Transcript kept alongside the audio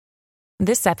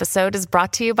This episode is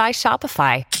brought to you by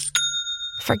Shopify.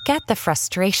 Forget the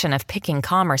frustration of picking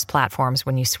commerce platforms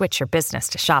when you switch your business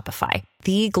to Shopify,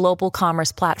 the global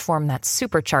commerce platform that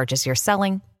supercharges your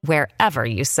selling wherever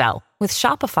you sell. With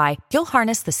Shopify, you'll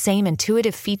harness the same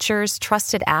intuitive features,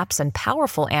 trusted apps, and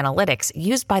powerful analytics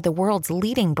used by the world's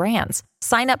leading brands.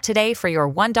 Sign up today for your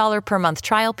 $1 per month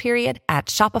trial period at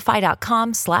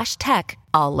shopify.com/tech,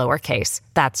 all lowercase.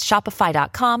 That's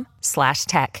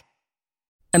shopify.com/tech.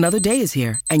 Another day is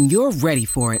here, and you're ready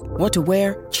for it. What to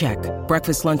wear? Check.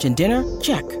 Breakfast, lunch, and dinner?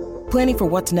 Check. Planning for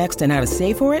what's next and how to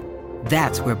save for it?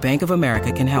 That's where Bank of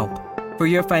America can help. For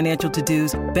your financial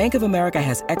to-dos, Bank of America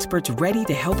has experts ready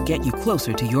to help get you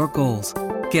closer to your goals.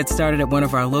 Get started at one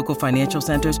of our local financial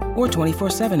centers or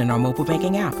 24/7 in our mobile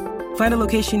banking app. Find a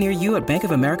location near you at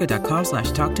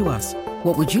bankofamerica.com/talktous.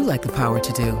 What would you like the power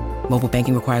to do? Mobile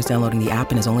banking requires downloading the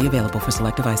app and is only available for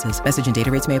select devices. Message and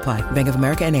data rates may apply. Bank of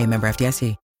America N.A., member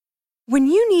FDIC. When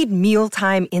you need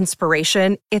mealtime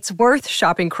inspiration, it's worth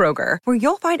shopping Kroger, where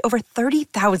you'll find over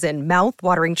 30,000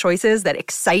 mouth-watering choices that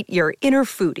excite your inner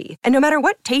foodie. And no matter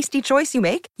what tasty choice you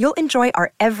make, you'll enjoy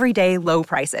our everyday low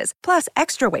prices, plus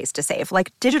extra ways to save,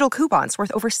 like digital coupons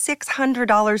worth over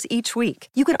 $600 each week.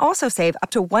 You can also save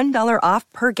up to $1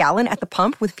 off per gallon at the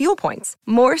pump with fuel points.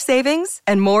 More savings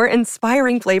and more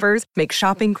inspiring flavors make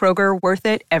shopping Kroger worth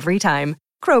it every time.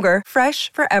 Kroger,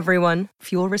 fresh for everyone.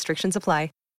 Fuel restrictions apply.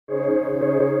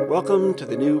 Welcome to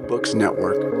the New Books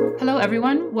Network. Hello,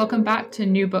 everyone. Welcome back to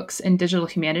New Books in Digital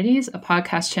Humanities, a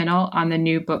podcast channel on the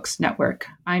New Books Network.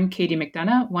 I'm Katie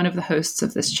McDonough, one of the hosts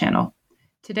of this channel.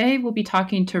 Today, we'll be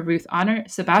talking to Ruth Honor,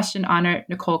 Sebastian Honor,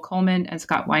 Nicole Coleman, and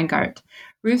Scott Weingart.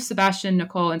 Ruth, Sebastian,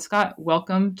 Nicole, and Scott,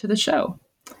 welcome to the show.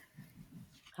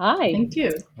 Hi. Thank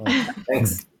you.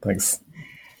 Thanks.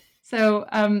 So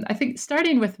I think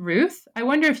starting with Ruth, I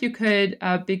wonder if you could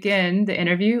begin the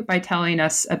interview by telling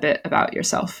us a bit about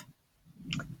yourself.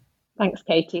 Thanks,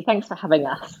 Katie. Thanks for having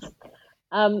us.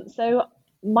 So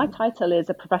my title is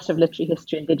a Professor of Literary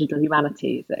History and Digital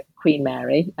Humanities at Queen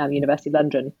Mary, University of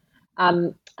London.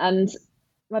 And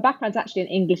my background is actually in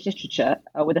English literature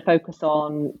with a focus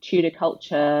on Tudor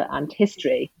culture and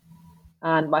history.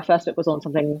 And my first book was on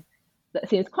something that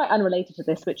seems quite unrelated to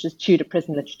this, which is Tudor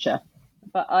prison literature.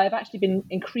 But I've actually been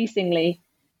increasingly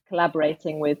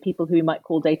collaborating with people who we might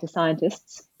call data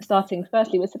scientists, starting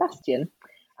firstly with Sebastian.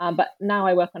 But now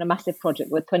I work on a massive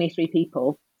project with 23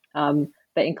 people that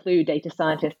include data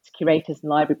scientists, curators, and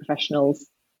library professionals,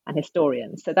 and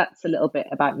historians. So that's a little bit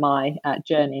about my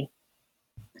journey.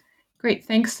 Great,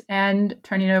 thanks. And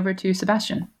turning over to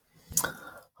Sebastian.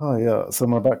 Hi, yeah. So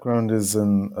my background is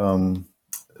in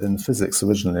physics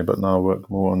originally, but now I work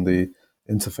more on the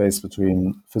interface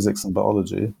between physics and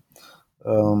biology.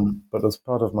 But as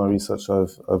part of my research,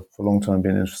 I've for a long time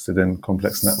been interested in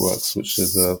complex networks, which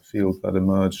is a field that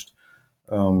emerged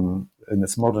in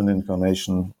its modern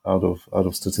incarnation out of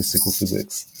statistical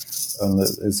physics, and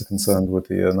it is concerned with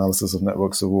the analysis of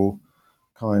networks of all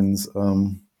kinds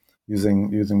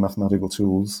using mathematical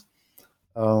tools.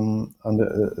 And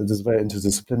it is a very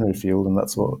interdisciplinary field, and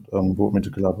that's what brought me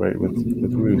to collaborate with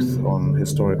Ruth on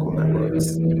historical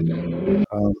networks.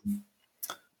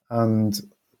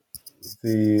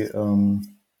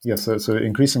 So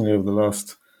increasingly over the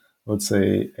last, I would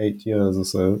say, 8 years or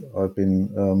so, I've been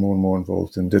more and more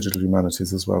involved in digital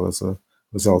humanities as well as a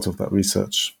result of that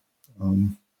research.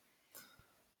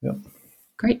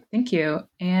 Great, thank you.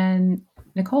 And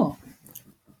Nicole.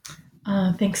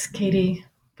 Thanks, Katie,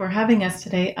 for having us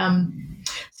today.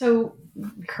 So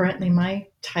currently my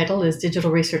title is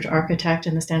Digital Research Architect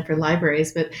in the Stanford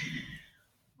Libraries, but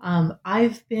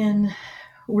I've been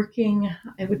working,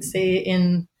 I would say,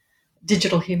 in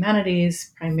digital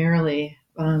humanities primarily,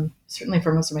 certainly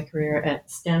for most of my career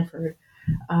at Stanford,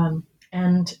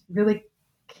 and really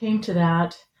came to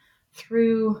that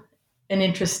through an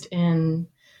interest in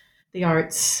the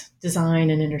arts, design,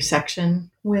 and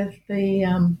intersection with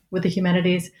the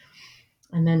humanities,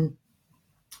 and then,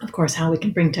 of course, how we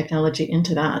can bring technology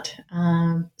into that.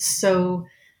 So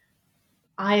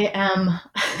I am,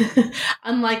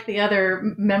 unlike the other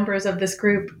members of this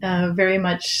group, very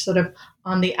much sort of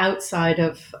on the outside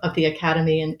of the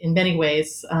academy in many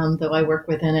ways, though I work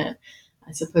within it.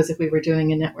 I suppose if we were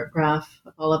doing a network graph,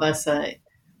 all of us,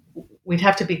 we'd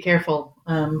have to be careful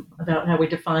about how we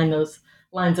define those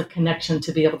lines of connection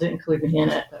to be able to include me in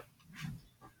it. But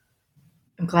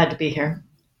I'm glad to be here.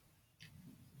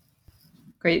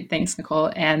 Great, thanks,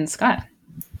 Nicole. And Scott.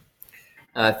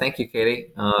 Thank you,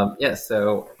 Katie.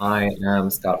 So I am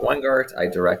Scott Weingart. I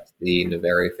direct the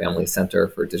Noveri Family Center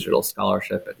for Digital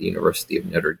Scholarship at the University of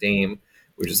Notre Dame,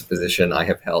 which is a position I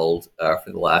have held for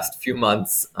the last few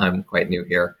months. I'm quite new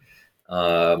here.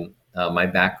 My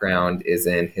background is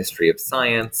in history of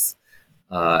science,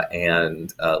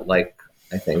 and like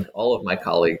I think all of my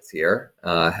colleagues here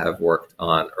have worked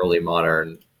on early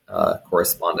modern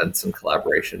correspondence and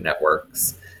collaboration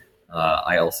networks.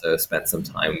 I also spent some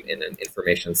time in an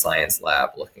information science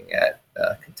lab looking at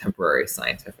contemporary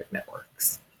scientific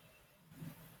networks.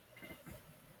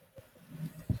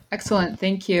 Excellent,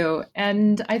 thank you.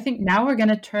 And I think now we're going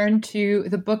to turn to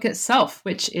the book itself,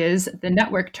 which is The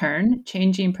Network Turn,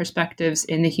 Changing Perspectives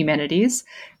in the Humanities.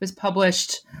 It was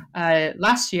published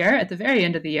last year, at the very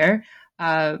end of the year,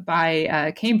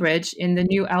 by Cambridge in the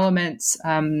New Elements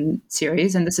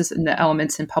series. And this is in the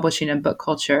Elements in Publishing and Book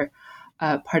Culture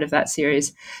part of that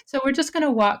series. So we're just going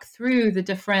to walk through the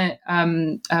different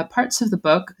parts of the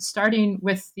book, starting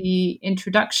with the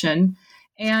introduction.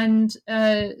 And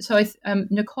so,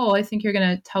 Nicole, I think you're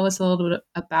going to tell us a little bit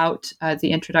about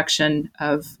the introduction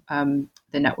of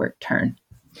The Network Turn.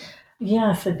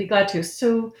 Yes, I'd be glad to.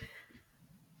 So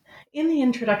in the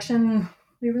introduction,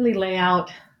 we really lay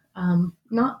out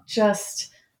not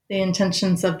just the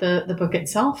intentions of the book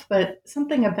itself, but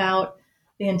something about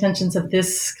the intentions of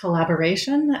this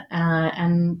collaboration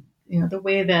and the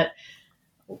way that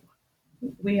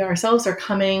we ourselves are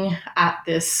coming at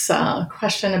this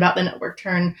question about the network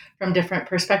turn from different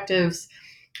perspectives.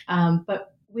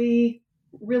 But we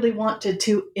really wanted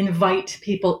to invite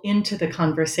people into the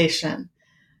conversation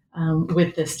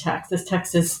with this text. This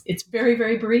text it's very,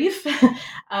 very brief.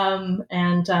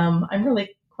 And I'm really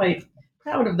quite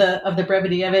proud of the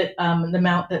brevity of it, the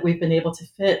amount that we've been able to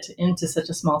fit into such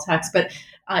a small text. But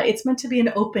it's meant to be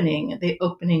the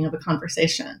opening of a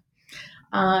conversation.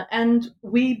 And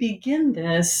we begin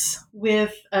this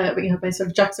with, by sort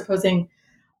of juxtaposing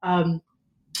Mark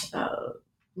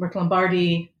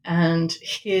Lombardi and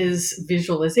his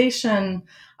visualization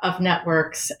of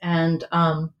networks and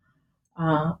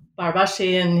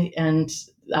Barabási and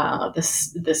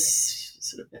this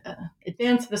sort of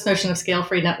advance of this notion of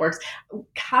scale-free networks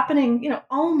happening,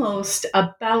 almost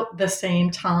about the same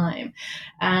time.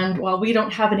 And while we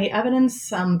don't have any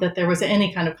evidence that there was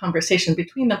any kind of conversation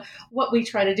between them, what we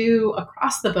try to do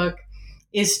across the book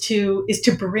is to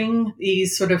bring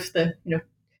these sort of the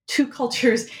two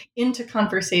cultures into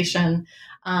conversation,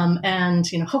 and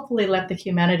hopefully let the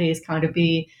humanities kind of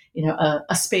be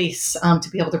a space to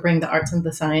be able to bring the arts and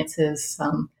the sciences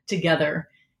together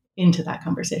into that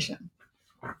conversation.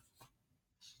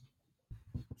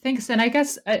 Thanks. And I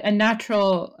guess a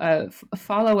natural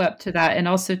follow-up to that, and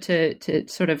also to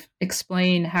sort of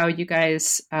explain how you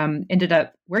guys ended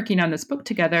up working on this book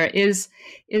together is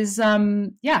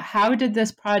how did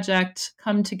this project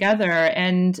come together?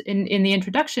 And in the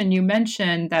introduction, you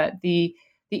mentioned that the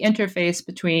interface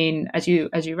between, as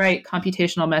you write,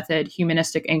 computational method,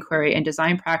 humanistic inquiry, and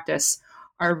design practice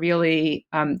are really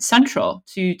central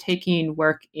to taking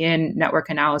work in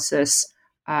network analysis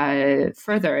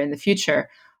further in the future.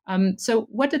 So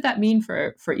what did that mean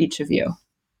for each of you?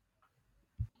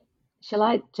 Shall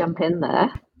I jump in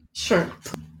there? Sure.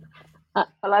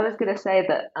 Well, I was going to say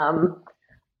that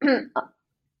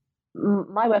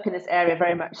my work in this area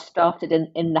very much started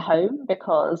in the home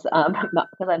because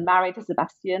I'm married to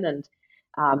Sebastian, and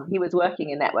he was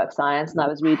working in network science, and I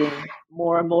was reading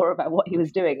more and more about what he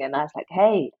was doing, and I was like,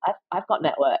 hey, I've got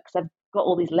networks, I've got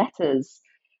all these letters,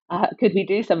 could we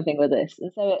do something with this?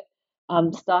 And so it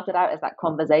started out as that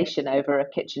conversation over a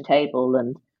kitchen table,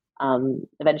 and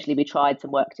eventually we tried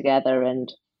some work together, and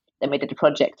then we did a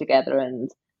project together, and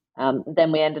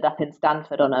then we ended up in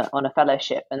Stanford on a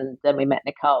fellowship, and then we met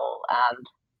Nicole, and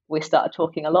we started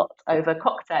talking a lot over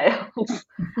cocktails,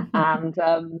 and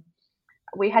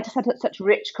we had just had such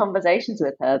rich conversations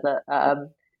with her that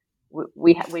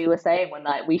we were saying one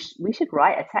night we should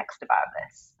write a text about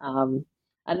this, and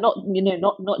not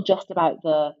just about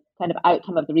the kind of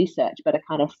outcome of the research, but a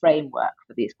kind of framework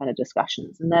for these kind of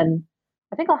discussions. And then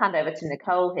I think I'll hand over to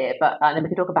Nicole here, but then we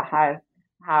can talk about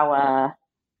how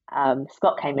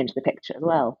Scott came into the picture as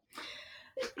well.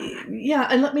 Yeah,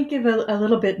 and let me give a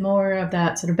little bit more of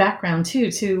that sort of background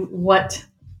too, to what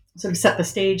sort of set the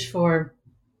stage for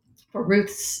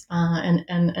Ruth's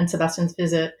and Sebastian's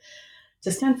visit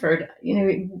to Stanford.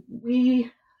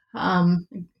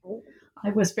 I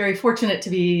was very fortunate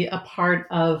to be a part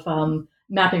of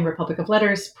Mapping Republic of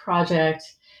Letters project,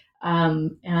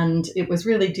 and it was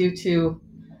really due to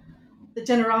the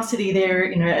generosity there,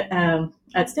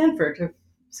 at Stanford of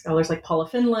scholars like Paula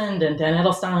Finland and Dan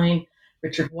Edelstein,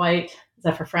 Richard White,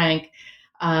 Zephyr Frank,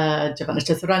 Giovanna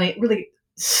Cesarani, really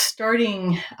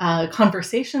starting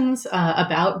conversations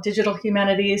about digital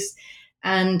humanities.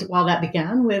 And while that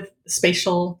began with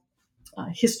spatial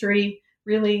history,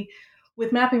 really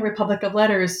with Mapping Republic of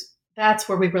Letters, that's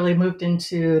where we really moved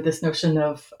into this notion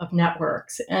of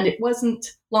networks. And it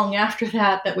wasn't long after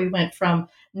that we went from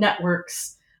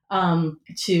networks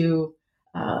to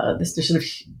this sort of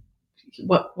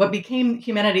what became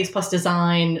Humanities Plus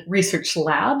Design Research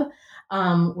Lab,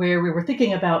 where we were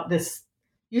thinking about this,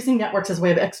 using networks as a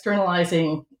way of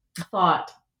externalizing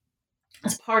thought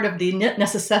as part of the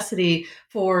necessity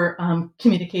for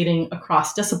communicating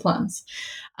across disciplines.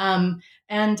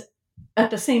 And at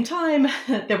the same time,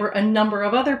 there were a number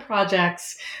of other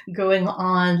projects going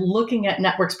on looking at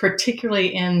networks,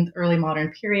 particularly in the early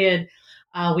modern period.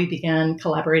 We began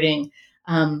collaborating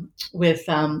with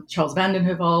Charles Vanden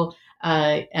Heuvel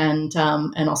and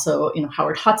also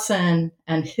Howard Hudson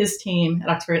and his team at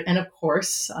Oxford, and of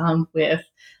course with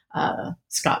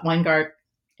Scott Weingart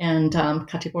and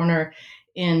Kati Borner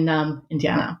in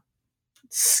Indiana.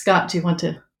 Scott, do you want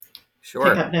to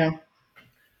pick up there?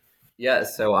 Yeah,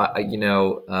 so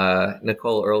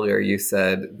Nicole, earlier you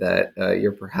said that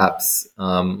you're perhaps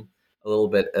a little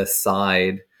bit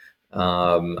aside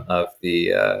of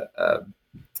the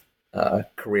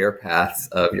career paths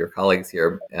of your colleagues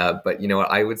here, but you know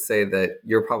what? I would say that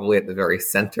you're probably at the very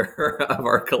center of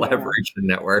our collaboration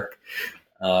network.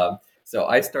 So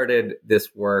I started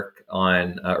this work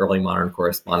on early modern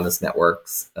correspondence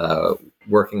networks,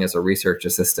 working as a research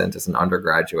assistant as an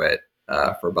undergraduate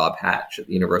for Bob Hatch at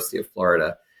the University of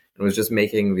Florida, and was just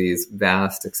making these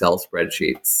vast Excel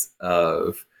spreadsheets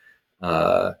of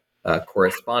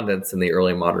correspondence in the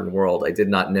early modern world. I did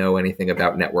not know anything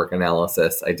about network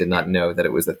analysis. I did not know that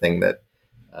it was a thing that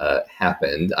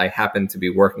happened. I happened to be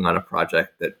working on a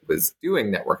project that was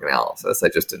doing network analysis. I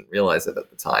just didn't realize it at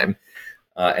the time.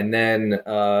 And then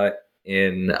I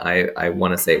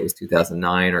want to say it was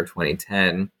 2009 or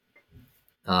 2010,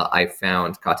 I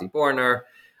found Kati Borner,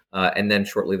 and then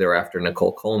shortly thereafter,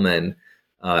 Nicole Coleman,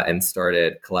 and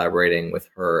started collaborating with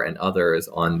her and others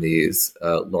on these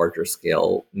larger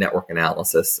scale network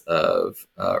analysis of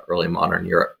early modern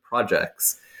Europe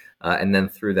projects. And then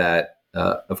through that,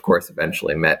 of course,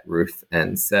 eventually met Ruth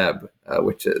and Seb,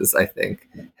 which is, I think,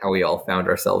 how we all found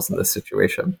ourselves in this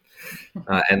situation.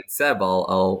 And Seb,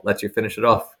 I'll let you finish it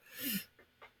off.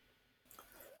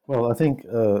 Well, I think,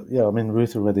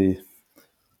 Ruth already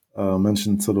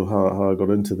mentioned sort of how I got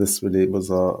into this. Really, it was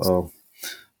our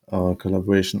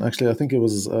collaboration. Actually, I think it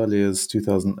was as early as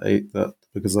 2008 that,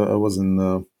 because I was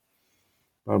in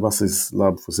Barabasi's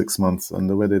lab for 6 months,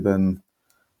 and already then,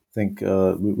 I think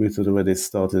Ruth had already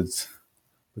started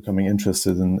becoming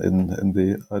interested in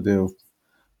the idea of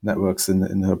networks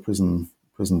in her prison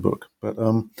book. But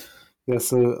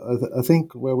so I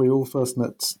think where we all first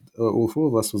met, all four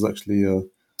of us, was actually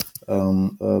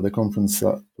the conference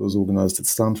that was organized at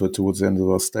Stanford towards the end of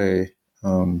our stay.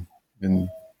 And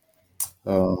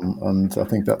I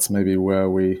think that's maybe where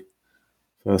we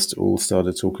first all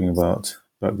started talking about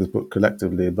this book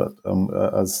collectively. But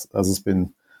as has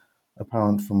been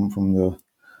apparent from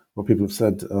what people have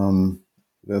said,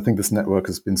 I think this network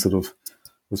has been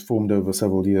was formed over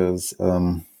several years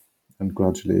and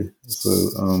gradually. So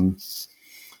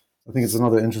I think it's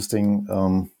another interesting.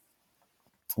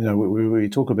 We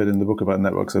talk a bit in the book about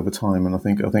networks over time, and I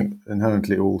think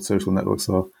inherently all social networks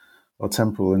are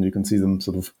temporal, and you can see them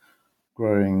sort of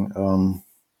growing in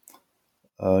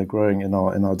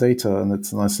our data, and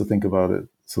it's nice to think about it,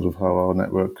 sort of how our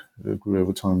network grew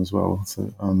over time as well.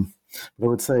 So, but I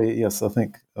would say yes, I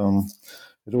think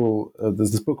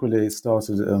this book really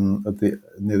started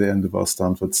near the end of our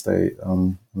Stanford stay,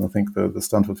 and I think the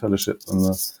Stanford Fellowship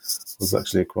was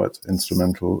actually quite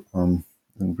instrumental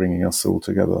in bringing us all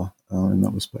together in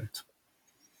that respect.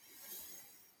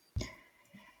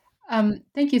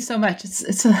 Thank you so much.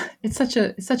 It's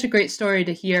such a great story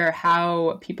to hear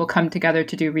how people come together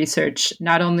to do research,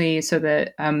 not only so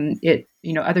that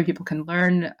other people can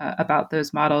learn about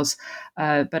those models,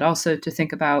 but also to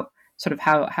think about sort of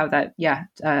how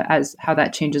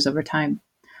that changes over time.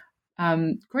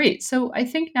 Great. So I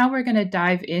think now we're going to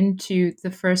dive into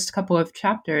the first couple of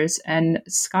chapters, and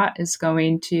Scott is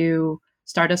going to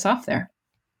start us off there.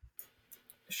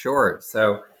 Sure.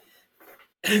 So,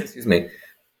 excuse me.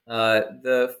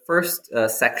 The first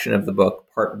section of the book,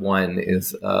 part 1,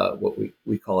 is what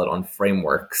we call it on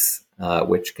frameworks,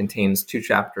 which contains 2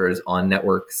 chapters on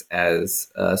networks as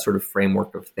a sort of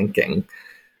framework of thinking.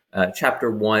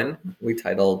 Chapter 1, we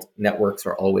titled Networks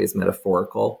Are Always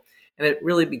Metaphorical, and it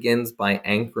really begins by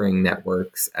anchoring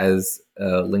networks as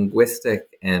a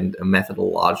linguistic and a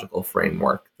methodological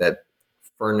framework that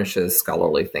furnishes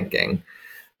scholarly thinking.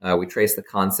 We trace the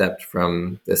concept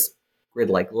from this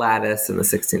grid-like lattice in the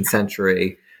 16th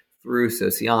century through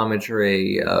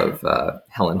sociometry of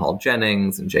Helen Hall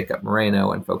Jennings and Jacob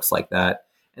Moreno and folks like that,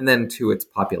 and then to its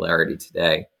popularity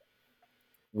today.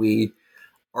 We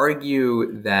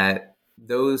argue that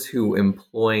those who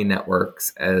employ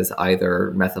networks as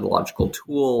either methodological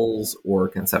tools or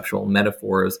conceptual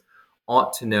metaphors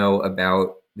ought to know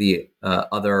about the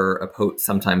other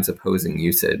sometimes opposing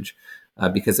usage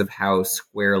because of how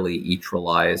squarely each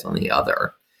relies on the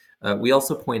other. We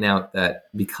also point out that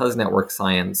because network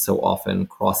science so often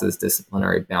crosses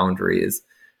disciplinary boundaries,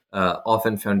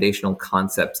 often foundational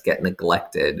concepts get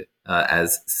neglected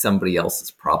as somebody else's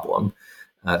problem.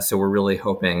 So we're really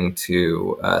hoping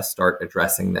to start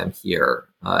addressing them here.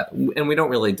 And we don't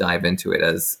really dive into it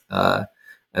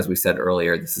as we said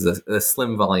earlier, this is a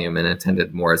slim volume and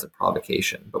intended more as a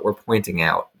provocation, but we're pointing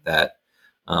out that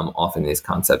often these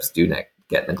concepts do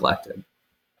get neglected.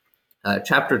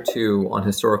 Chapter 2 on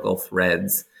historical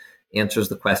threads answers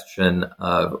the question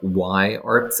of why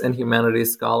arts and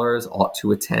humanities scholars ought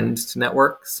to attend to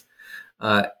networks.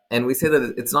 And we say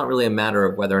that it's not really a matter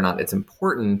of whether or not it's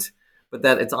important, but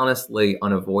that it's honestly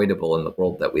unavoidable in the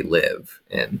world that we live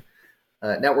in.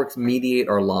 Networks mediate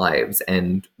our lives,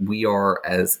 and we are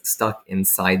as stuck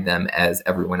inside them as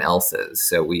everyone else is,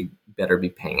 so we better be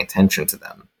paying attention to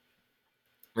them.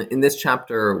 In this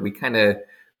chapter, we kind of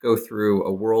go through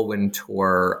a whirlwind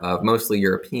tour of mostly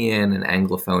European and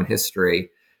Anglophone history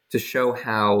to show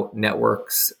how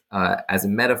networks, as a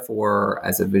metaphor,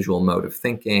 as a visual mode of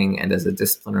thinking, and as a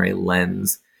disciplinary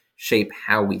lens, shape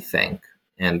how we think,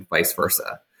 and vice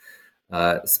versa.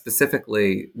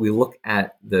 Specifically, we look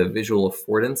at the visual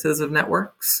affordances of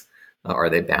networks. Are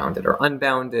they bounded or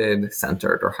unbounded,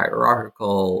 centered or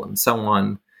hierarchical, and so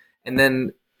on. And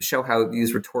then show how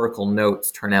these rhetorical notes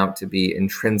turn out to be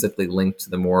intrinsically linked to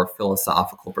the more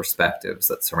philosophical perspectives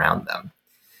that surround them.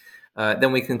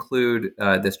 Then we conclude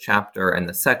this chapter and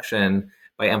this section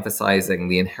by emphasizing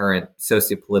the inherent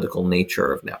sociopolitical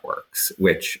nature of networks,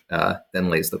 which then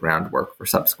lays the groundwork for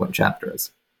subsequent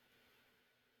chapters.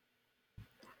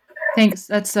 Thanks.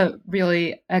 That's a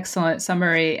really excellent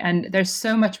summary. And there's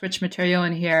so much rich material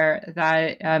in here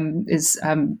that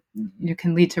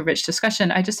can lead to rich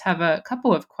discussion. I just have a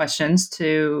couple of questions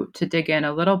to dig in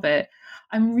a little bit.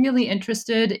 I'm really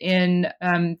interested in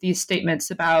these statements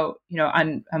about,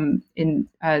 in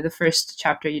the first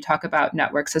chapter, you talk about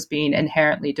networks as being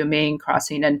inherently domain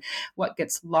crossing and what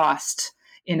gets lost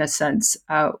in a sense,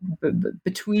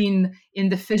 in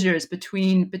the fissures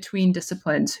between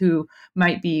disciplines who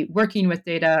might be working with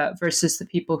data versus the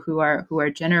people who are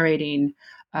generating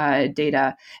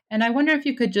data. And I wonder if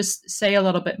you could just say a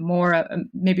little bit more,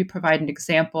 maybe provide an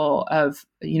example of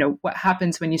what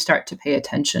happens when you start to pay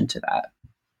attention to that.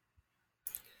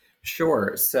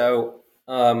 Sure. So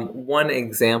one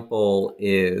example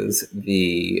is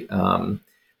the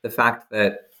fact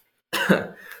that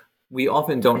we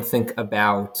often don't think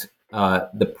about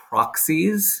the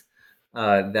proxies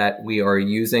that we are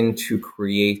using to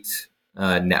create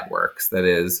networks. That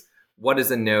is, what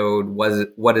is a node,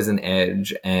 what is an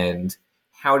edge, and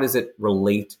how does it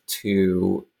relate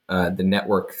to the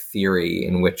network theory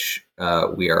in which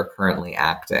we are currently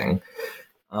acting?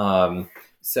 And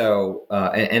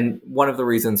one of the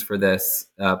reasons for this,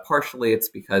 partially it's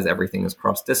because everything is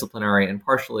cross-disciplinary, and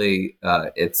partially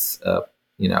it's an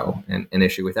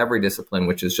issue with every discipline,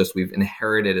 which is just we've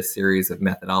inherited a series of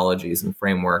methodologies and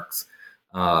frameworks.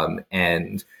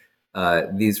 And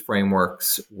these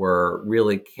frameworks were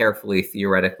really carefully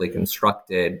theoretically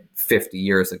constructed 50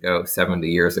 years ago, 70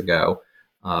 years ago.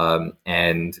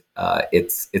 And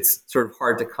it's sort of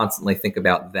hard to constantly think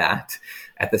about that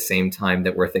at the same time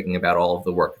that we're thinking about all of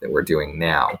the work that we're doing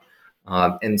now.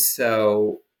 And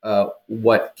so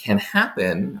what can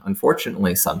happen,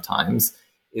 unfortunately, sometimes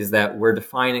is that we're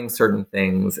defining certain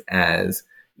things as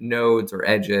nodes or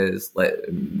edges.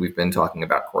 We've been talking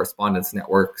about correspondence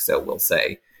networks, so we'll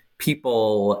say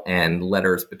people and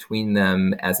letters between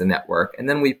them as a network. And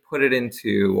then we put it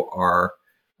into our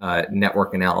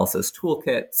network analysis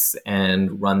toolkits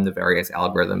and run the various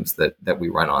algorithms that we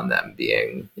run on them,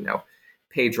 being,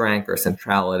 PageRank or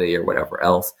centrality or whatever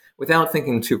else, without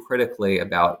thinking too critically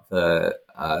about the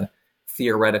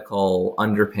theoretical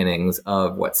underpinnings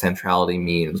of what centrality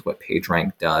means, what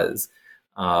PageRank does.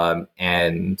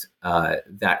 And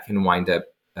that can wind up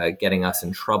getting us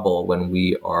in trouble when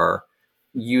we are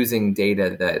using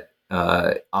data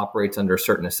that operates under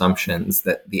certain assumptions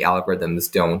that the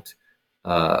algorithms don't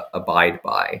abide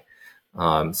by.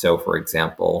 So, for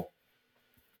example,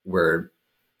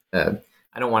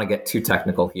 I don't want to get too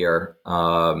technical here.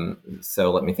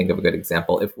 So let me think of a good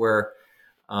example. If we're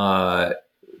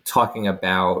talking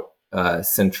about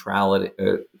centrality,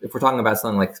 if we're talking about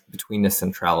something like betweenness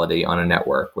centrality on a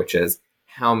network, which is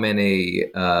how many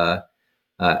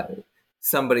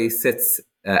somebody is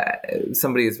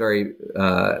very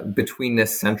betweenness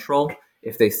central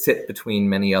if they sit between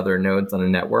many other nodes on a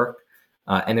network.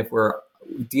 And if we're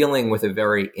dealing with a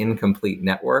very incomplete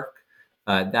network,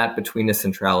 that betweenness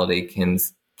centrality can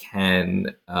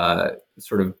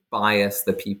sort of bias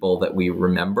the people that we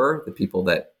remember, the people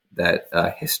that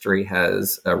history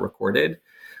has recorded,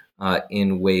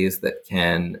 in ways that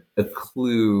can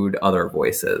occlude other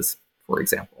voices, for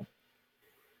example.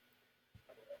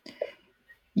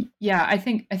 Yeah, I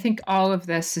think all of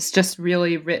this is just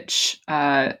really rich,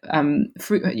 fodder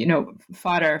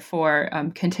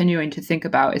for continuing to think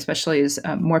about, especially as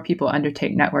more people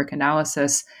undertake network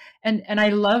analysis. And I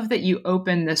love that you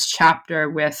open this chapter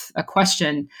with a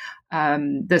question.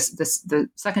 The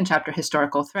second chapter,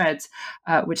 Historical Threads,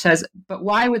 which says, "But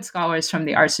why would scholars from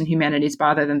the arts and humanities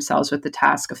bother themselves with the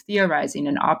task of theorizing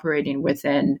and operating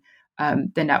within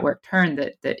the network turn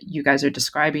that you guys are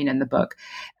describing in the book?"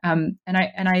 And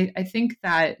I think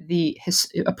that the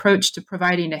approach to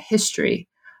providing a history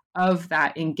of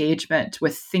that engagement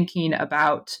with thinking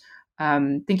about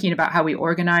how we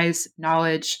organize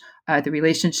knowledge, the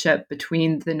relationship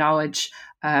between the knowledge,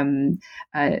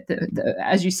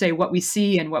 as you say, what we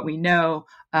see and what we know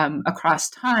across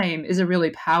time, is a really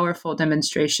powerful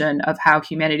demonstration of how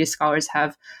humanities scholars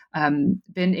have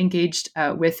been engaged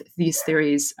with these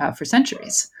theories for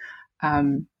centuries.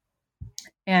 And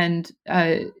in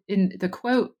the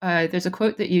quote, there's a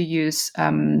quote that you use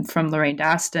from Lorraine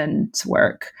Daston's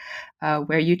work,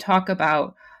 where you talk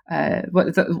about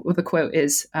what the quote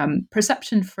is: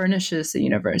 "Perception furnishes the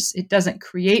universe. It doesn't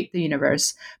create the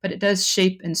universe, but it does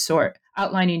shape and sort,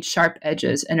 outlining sharp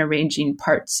edges and arranging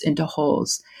parts into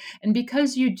wholes." And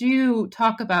because you do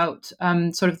talk about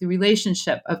sort of the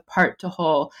relationship of part to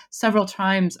whole several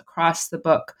times across the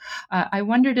book, I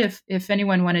wondered if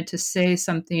anyone wanted to say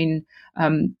something,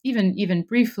 even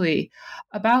briefly,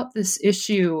 about this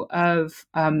issue of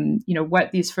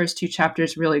what these first two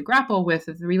chapters really grapple with,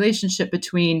 of the relationship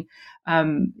between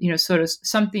sort of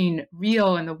something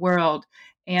real in the world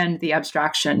and the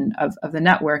abstraction of the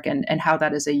network, and how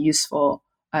that is a useful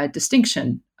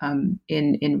distinction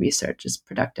in research, is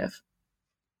productive.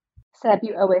 Seb,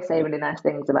 you always say really nice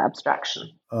things about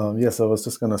abstraction. Yes, I was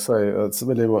just going to say, it's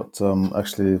really what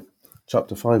actually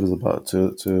Chapter 5 is about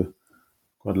to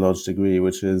quite a large degree,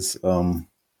 which is that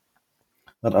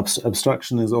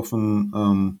abstraction is often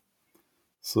the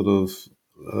sort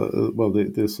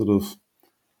of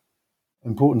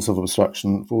importance of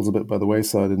abstraction falls a bit by the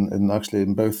wayside in actually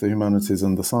in both the humanities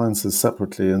and the sciences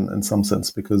separately in some sense,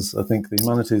 because I think the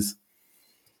humanities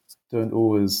don't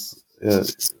always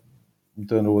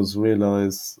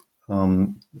realize,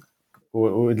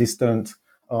 or at least aren't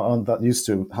that used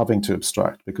to having to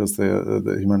abstract, because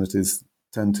the humanities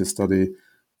tend to study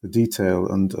the detail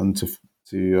and to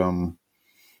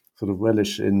sort of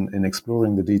relish in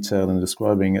exploring the detail and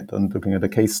describing it and looking at a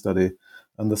case study.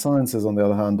 And the sciences, on the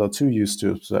other hand, are too used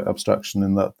to abstraction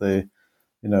in that they,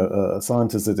 a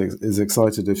scientist is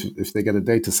excited if they get a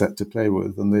data set to play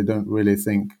with, and they don't really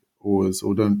think or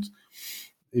don't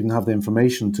even have the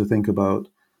information to think about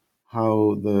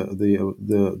how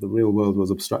the real world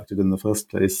was abstracted in the first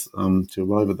place to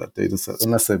arrive at that data set,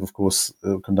 unless they've, of course,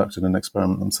 conducted an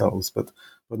experiment themselves. But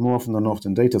more often than not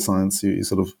in data science, you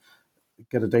sort of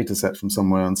get a data set from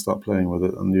somewhere and start playing with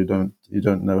it, and you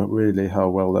don't know really how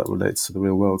well that relates to the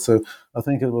real world. So I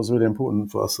think it was really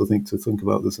important for us, I think, to think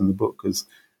about this in the book, is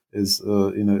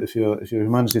if you're a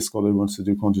humanities scholar who wants to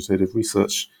do quantitative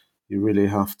research, you really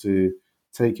have to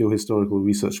take your historical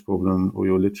research problem or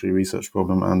your literary research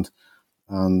problem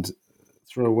and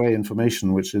throw away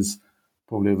information, which is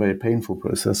probably a very painful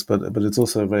process, but it's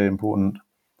also a very important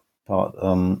part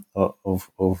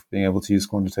of being able to use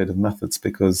quantitative methods,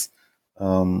 because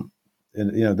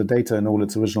the data in all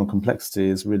its original complexity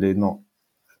is really not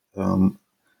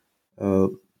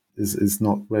is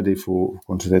not ready for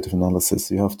quantitative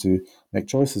analysis. You have to make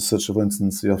choices, such as, for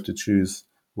instance, you have to choose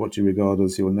what you regard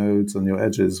as your nodes and your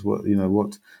edges. How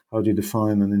do you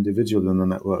define an individual in the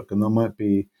network? And that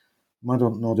might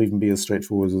not even be as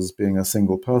straightforward as being a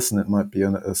single person. It might be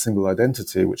a single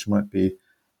identity, which might be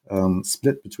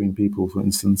split between people, for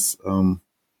instance.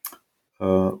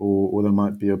 Or there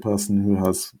might be a person who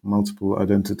has multiple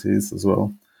identities as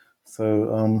well.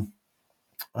 So,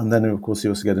 and then of course you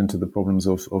also get into the problems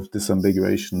of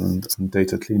disambiguation and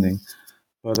data cleaning.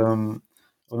 But on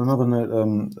another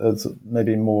note, it's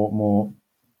maybe a more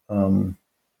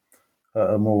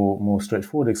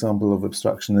straightforward example of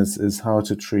abstraction is how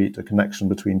to treat a connection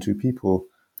between two people.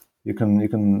 You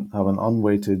can have an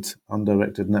unweighted,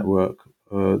 undirected network,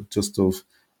 just of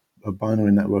a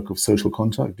binary network of social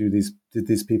contact. Did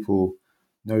these people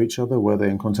know each other? Were they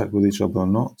in contact with each other or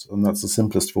not? And that's the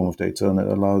simplest form of data, and it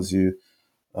allows you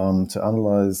to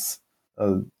analyze.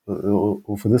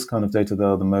 Or for this kind of data, there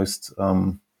are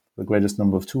the greatest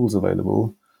number of tools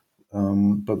available.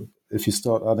 But if you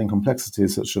start adding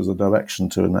complexities such as a direction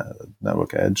to a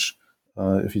network edge,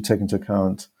 if you take into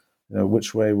account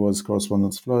which way was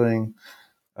correspondence flowing,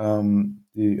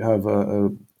 you have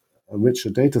a richer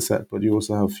data set, but you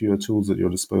also have fewer tools at your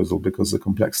disposal because the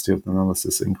complexity of the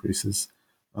analysis increases.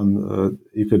 And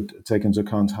you could take into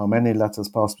account how many letters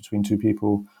pass between two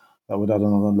people. That would add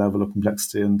another level of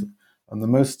complexity. And the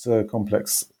most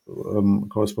complex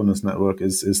correspondence network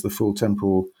is the full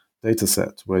temporal data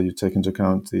set, where you take into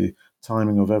account the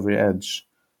timing of every edge.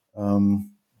 And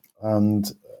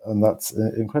that's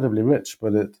incredibly rich,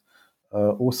 but it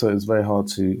also is very hard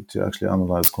to actually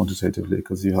analyze quantitatively,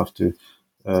 because you have to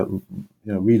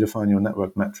redefine your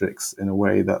network metrics in a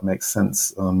way that makes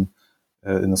sense in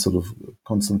a sort of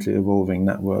constantly evolving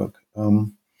network.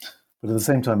 But at the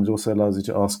same time, it also allows you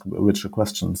to ask richer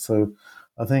questions. So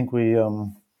I think we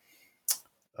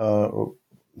so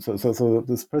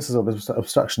this process of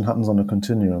abstraction happens on a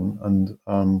continuum,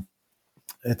 and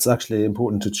it's actually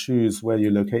important to choose where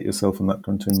you locate yourself in that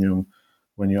continuum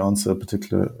when you answer a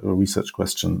particular research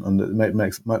question. And it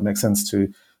might make sense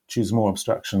to choose more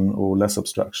abstraction or less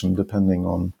abstraction depending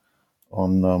on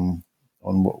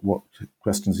what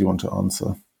questions you want to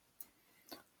answer.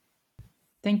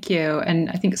 Thank you. And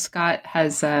I think Scott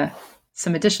has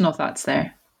some additional thoughts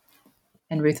there,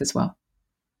 and Ruth as well.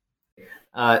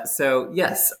 So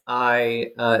yes,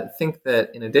 I think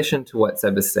that in addition to what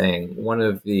Seb is saying, one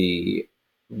of the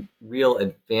real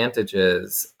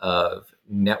advantages of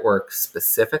networks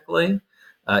specifically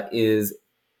is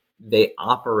they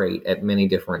operate at many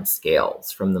different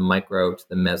scales, from the micro to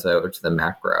the meso to the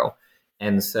macro.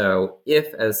 And so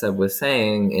if, as Seb was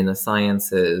saying, in the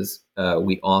sciences,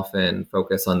 we often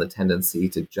focus on the tendency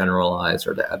to generalize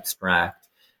or to abstract,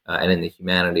 and in the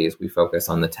humanities, we focus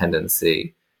on the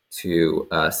tendency to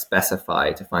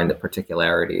specify, to find the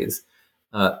particularities.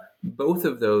 Both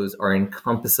of those are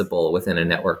encompassable within a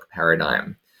network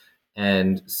paradigm.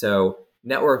 And so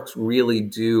networks really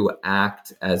do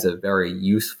act as a very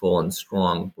useful and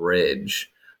strong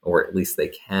bridge, or at least they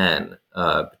can,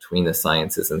 between the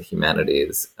sciences and the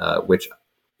humanities, which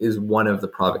is one of the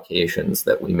provocations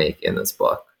that we make in this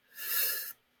book.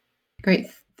 Great,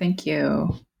 thank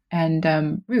you.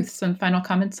 And Ruth, some final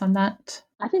comments on that?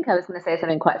 I think I was going to say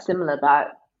something quite similar about,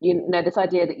 this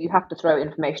idea that you have to throw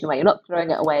information away. You're not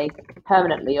throwing it away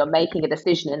permanently. You're making a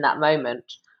decision in that moment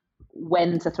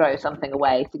when to throw something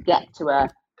away to get to a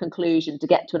conclusion, to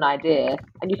get to an idea.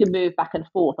 And you can move back and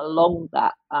forth along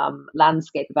that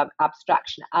landscape of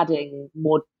abstraction, adding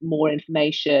more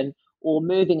information or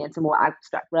moving into more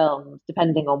abstract realms,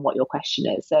 depending on what your question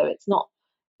is. So it's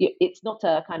not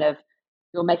a kind of,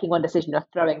 you're making one decision, you're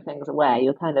throwing things away.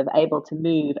 You're kind of able to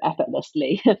move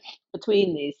effortlessly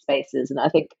between these spaces. And I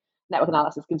think network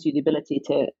analysis gives you the ability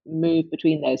to move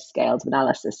between those scales of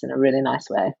analysis in a really nice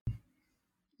way.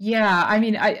 Yeah, I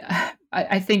mean,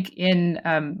 I think in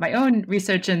my own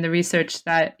research and the research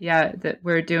that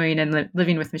we're doing and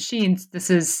living with machines, this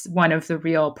is one of the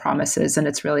real promises, and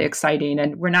it's really exciting.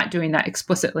 And we're not doing that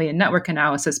explicitly in network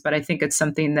analysis, but I think it's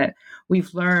something that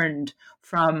we've learned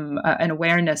from an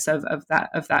awareness of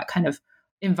that kind of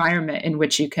environment in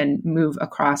which you can move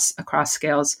across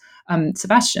scales.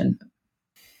 Sebastian.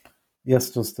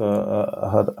 Yes, just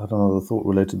I had another thought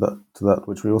related to that,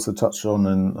 which we also touched on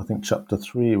in, I think, chapter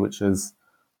 3, which is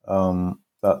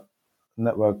that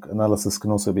network analysis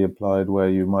can also be applied where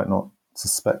you might not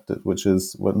suspect it, which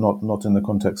is not in the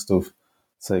context of,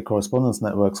 say, correspondence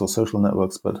networks or social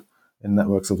networks, but in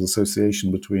networks of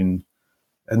association between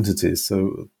entities.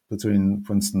 So between,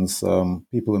 for instance,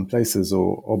 people and places,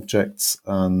 or objects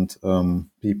and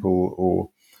people,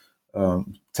 or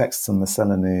texts and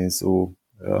miscellanies, or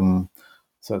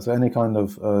so any kind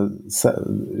of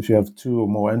if you have two or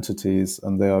more entities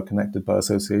and they are connected by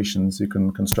associations, you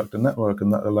can construct a network,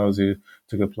 and that allows you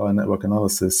to apply network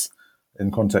analysis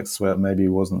in contexts where it maybe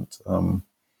wasn't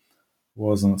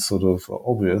sort of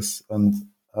obvious, and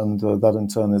that in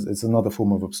turn it's another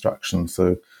form of abstraction.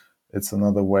 So it's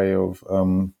another way of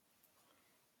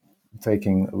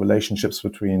taking relationships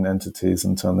between entities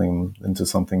and turning them into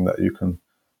something that you can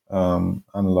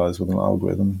analyze with an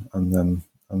algorithm, and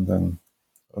then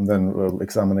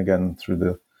examine again through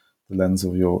the lens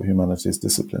of your humanities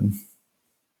discipline.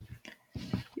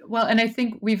 Well, and I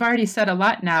think we've already said a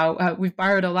lot now. We've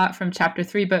borrowed a lot from chapter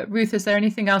 3, but Ruth, is there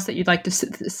anything else that you'd like to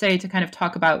say to kind of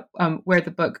talk about where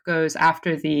the book goes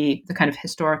after the kind of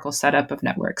historical setup of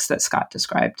networks that Scott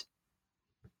described?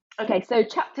 Okay, so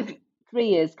chapter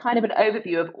 3 is kind of an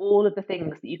overview of all of the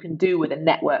things that you can do with a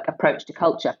network approach to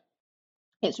culture.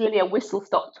 It's really a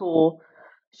whistle-stop tour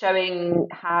showing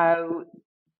how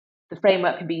the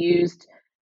framework can be used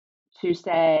to,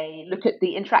 say, look at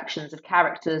the interactions of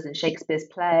characters in Shakespeare's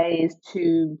plays,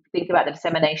 to think about the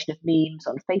dissemination of memes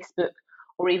on Facebook,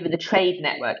 or even the trade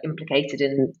network implicated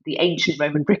in the ancient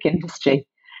Roman brick industry.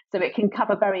 So it can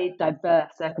cover very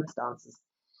diverse circumstances.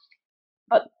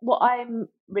 But what I'm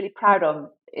really proud of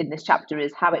in this chapter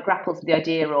is how it grapples with the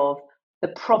idea of the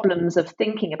problems of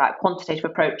thinking about quantitative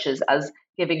approaches as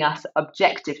giving us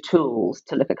objective tools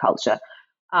to look at culture.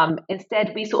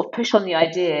 Instead, we sort of push on the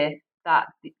idea that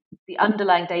the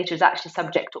underlying data is actually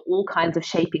subject to all kinds of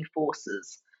shaping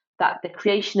forces, that the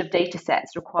creation of data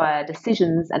sets require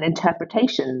decisions and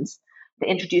interpretations that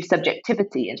introduce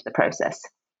subjectivity into the process.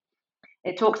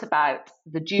 It talks about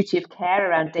the duty of care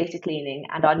around data cleaning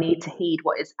and our need to heed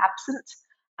what is absent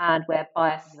and where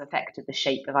biases have affected the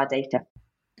shape of our data.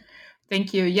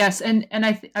 Thank you. Yes, and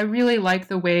I really like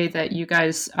the way that you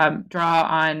guys draw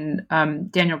on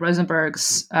Daniel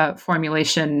Rosenberg's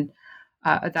formulation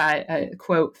that,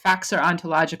 quote, facts are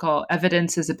ontological,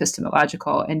 evidence is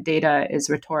epistemological, and data is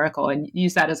rhetorical, and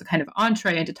use that as a kind of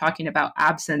entree into talking about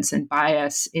absence and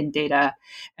bias in data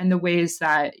and the ways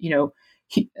that,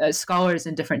 scholars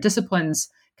in different disciplines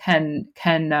can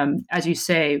as you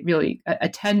say, really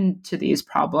attend to these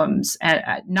problems, and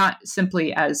not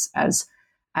simply as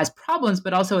problems,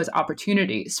 but also as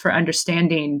opportunities for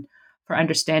understanding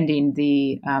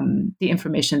the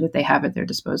information that they have at their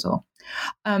disposal.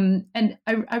 And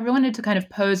I wanted to kind of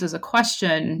pose as a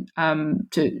question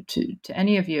to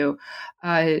any of you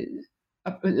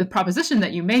the proposition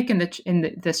that you make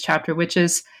in this chapter, which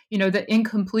is, that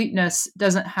incompleteness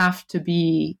doesn't have to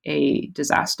be a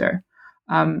disaster,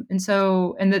 and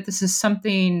that this is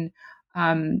something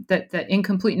that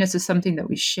incompleteness is something that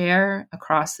we share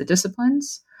across the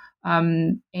disciplines.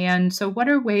 And so what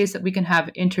are ways that we can have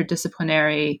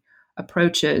interdisciplinary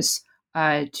approaches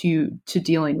to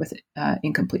dealing with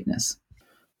incompleteness?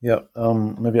 Yeah,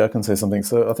 maybe I can say something.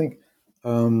 So I think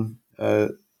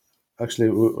actually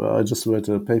I just wrote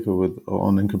a paper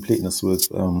on incompleteness with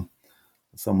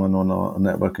someone on our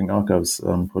networking archives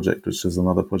project, which is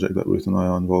another project that Ruth and I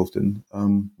are involved in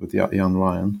with Jan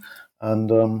Ryan.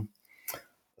 And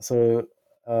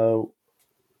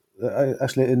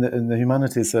actually, in the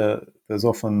humanities, there's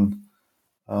often,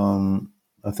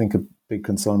 I think, a big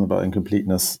concern about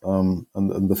incompleteness and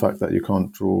the fact that you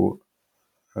can't draw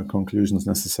conclusions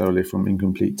necessarily from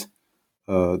incomplete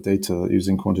data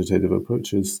using quantitative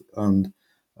approaches. And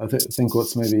I think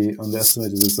what's maybe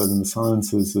underestimated is that in the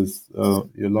sciences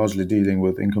you're largely dealing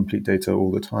with incomplete data all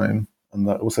the time, and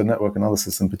that also network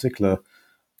analysis in particular.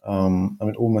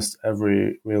 Almost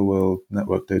every real-world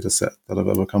network data set that I've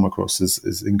ever come across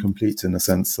is incomplete in the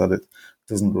sense that it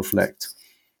doesn't reflect,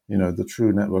 the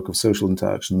true network of social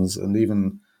interactions. And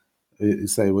even,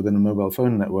 say, within a mobile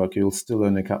phone network, you'll still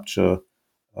only capture,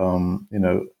 a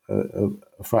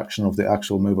fraction of the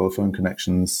actual mobile phone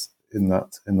connections in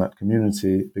that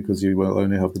community, because you will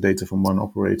only have the data from one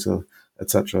operator,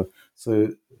 etc.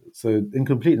 So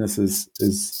incompleteness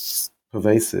is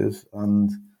pervasive,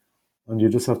 and you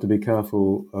just have to be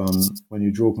careful when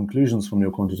you draw conclusions from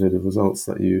your quantitative results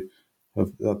that they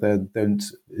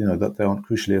aren't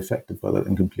crucially affected by that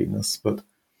incompleteness. But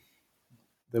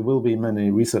there will be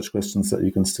many research questions that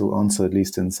you can still answer, at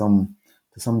least to some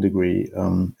degree,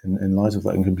 in light of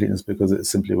that incompleteness, because it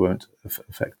simply won't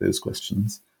affect those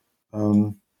questions.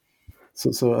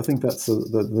 So I think that's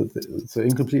so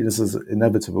incompleteness is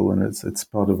inevitable, and it's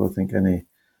part of, I think, any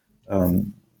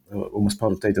almost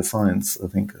part of data science, I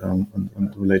think,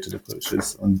 and related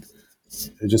approaches. And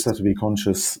you just have to be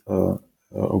conscious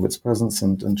of its presence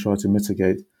and try to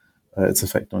mitigate its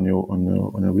effect on your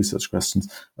research questions.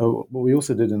 What we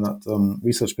also did in that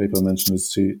research paper I mentioned is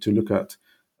to look at,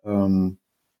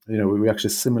 we actually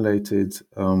simulated,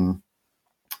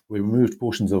 we removed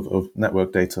portions of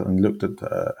network data and looked at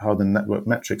how the network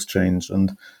metrics change.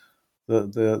 And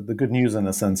the good news, in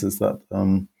a sense, is that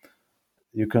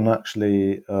you can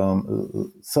actually,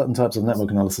 certain types of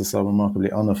network analysis are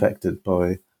remarkably unaffected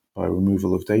by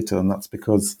removal of data, and that's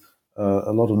because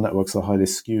a lot of networks are highly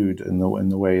skewed in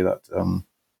the way that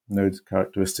node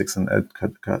characteristics and edge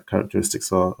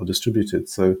characteristics are distributed.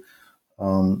 So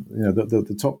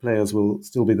the top players will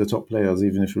still be the top players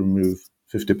even if you remove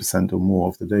 50% or more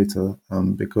of the data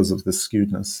because of this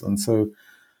skewedness. And so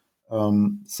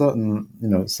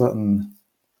certain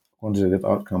quantitative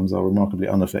outcomes are remarkably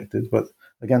unaffected, but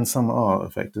again, some are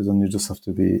affected, and you just have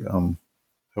to be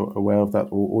aware of that,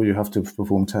 or you have to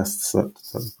perform tests that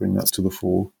bring that to the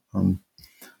fore.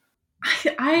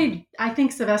 I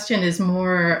think Sebastian is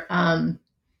more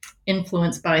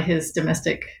influenced by his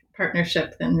domestic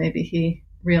partnership than maybe he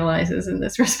realizes in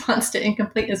this response to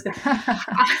incompleteness.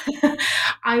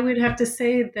 I would have to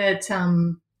say that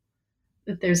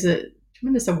that there's a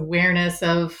tremendous awareness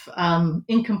of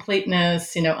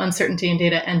incompleteness, uncertainty in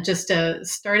data, and just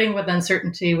starting with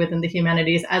uncertainty within the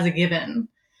humanities as a given.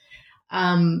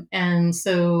 And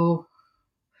so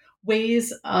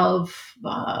ways of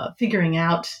figuring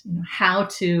out how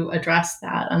to address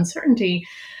that uncertainty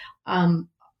are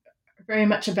very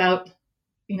much about,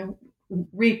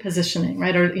 repositioning,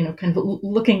 right? Or, kind of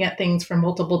looking at things from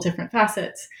multiple different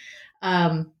facets.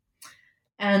 And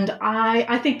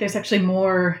I think there's actually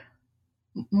more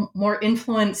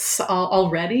influence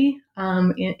already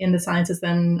in the sciences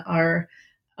than are,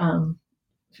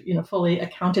 fully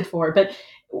accounted for. But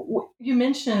you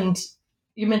mentioned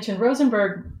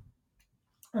Rosenberg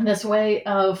and this way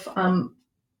of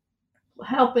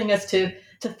helping us to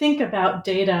think about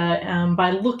data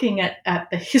by looking at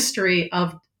the history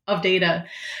of data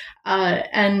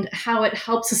and how it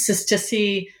helps us to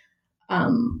see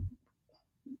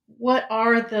what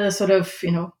are the sort of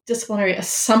disciplinary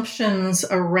assumptions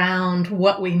around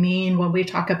what we mean when we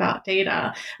talk about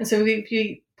data. And so if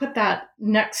you put that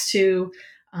next to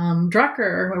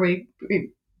Drucker, where we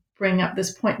bring up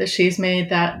this point that she's made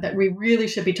that we really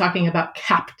should be talking about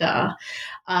CAPTA,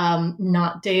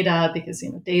 not data, because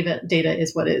data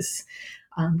is what is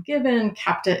given.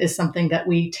 CAPTA is something that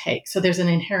we take. So there's an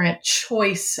inherent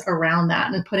choice around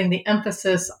that, and putting the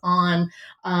emphasis on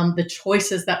the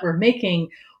choices that we're making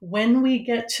when we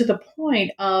get to the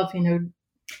point of,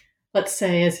 let's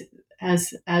say,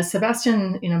 as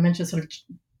Sebastian mentioned, sort of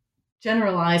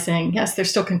generalizing. Yes, there's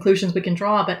still conclusions we can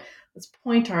draw, but let's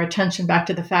point our attention back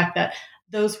to the fact that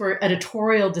those were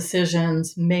editorial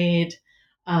decisions made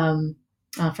from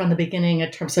the beginning in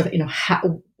terms of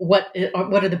what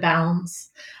are the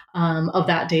bounds of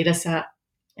that data set,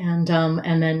 and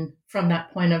then from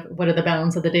that point of what are the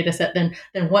bounds of the data set, then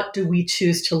what do we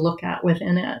choose to look at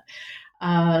within it.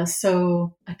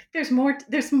 So I think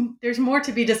there's more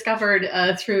to be discovered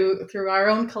through our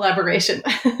own collaboration.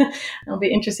 It'll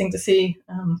be interesting to see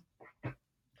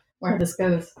where this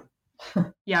goes.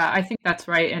 Yeah, I think that's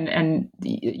right. And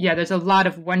yeah, there's a lot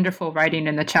of wonderful writing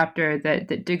in the chapter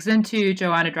that digs into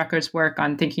Joanna Drucker's work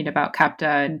on thinking about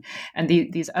CAPTA and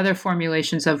these other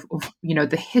formulations of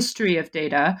the history of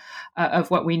data, of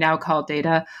what we now call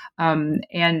data, and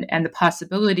the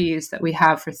possibilities that we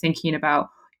have for thinking about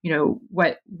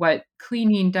what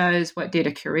cleaning does, what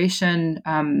data curation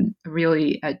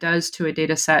really does to a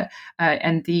data set,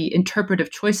 and the interpretive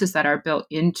choices that are built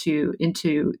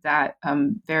into that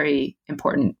very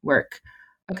important work.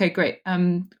 Okay, great.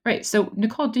 Right. So,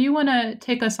 Nicole, do you want to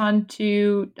take us on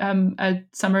to a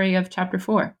summary of Chapter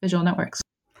 4, Visual Networks?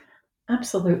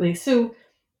 Absolutely. So,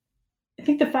 I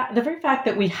think the very fact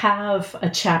that we have a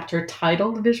chapter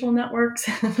titled Visual Networks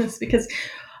is because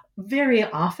very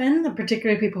often,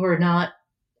 particularly people who are not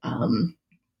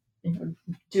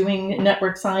doing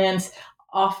network science,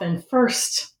 often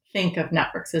first think of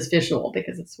networks as visual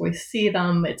because we see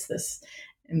them. It's this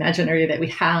imaginary that we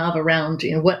have around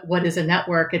what is a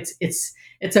network. It's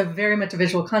a very much a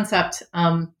visual concept.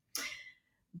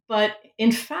 But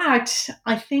in fact,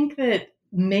 I think that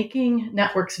making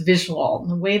networks visual,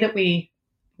 the way that we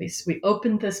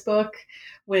opened this book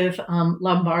with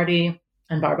Lombardi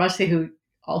and Barabási, who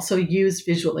also used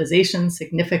visualization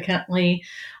significantly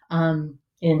in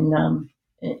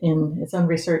its own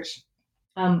research.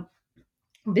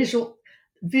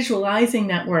 Visualizing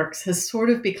networks has sort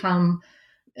of become,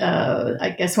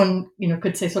 I guess, one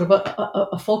could say, sort of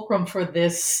a fulcrum for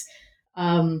this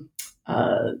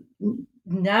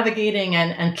navigating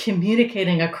and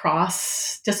communicating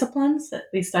across disciplines. At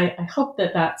least I hope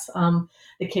that that's the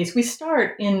case.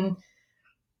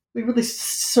 We really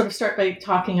sort of start by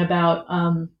talking about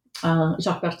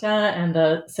Jacques Bertin and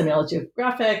the semiology of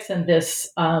graphics and this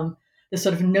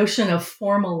sort of notion of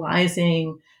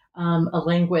formalizing a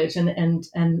language, and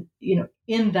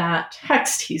in that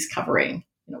text he's covering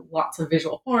lots of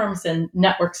visual forms, and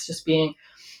networks just being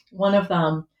one of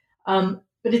them.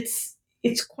 But it's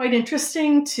quite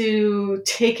interesting to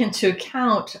take into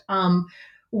account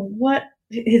what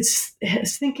his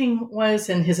thinking was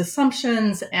and his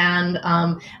assumptions, and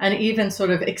even sort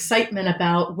of excitement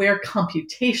about where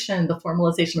computation, the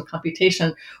formalization of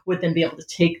computation, would then be able to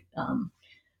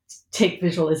take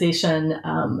visualization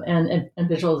and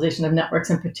visualization of networks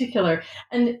in particular.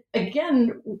 And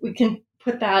again, we can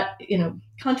put that,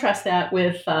 contrast that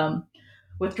with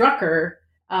Drucker,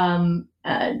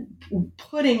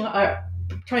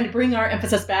 trying to bring our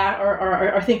emphasis back, or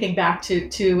our thinking back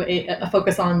to a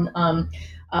focus on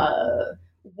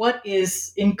what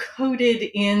is encoded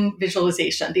in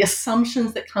visualization, the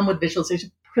assumptions that come with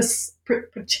visualization,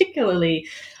 particularly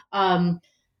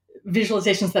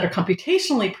visualizations that are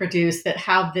computationally produced that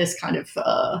have this kind of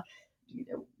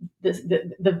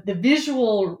the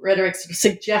visual rhetoric sort of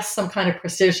suggests some kind of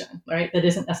precision, right? That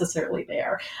isn't necessarily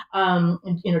there.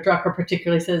 Drucker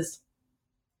particularly says,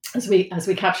 as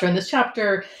we capture in this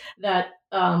chapter, that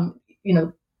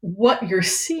what you're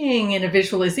seeing in a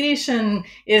visualization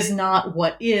is not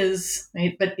what is,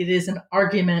 right? But it is an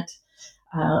argument.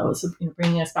 So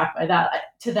bringing us back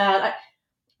to that.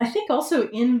 I think also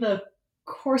in the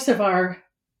course of our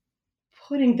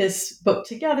putting this book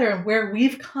together and where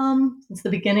we've come since the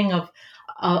beginning of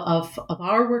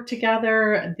our work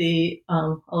together,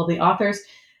 all of the authors,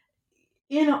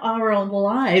 in our own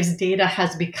lives, data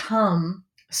has become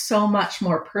so much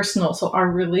more personal. So our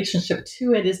relationship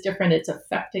to it is different. It's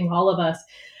affecting all of us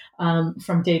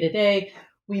from day to day.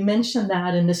 We mentioned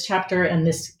that in this chapter, and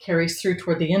this carries through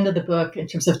toward the end of the book in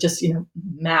terms of just,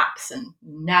 maps and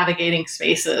navigating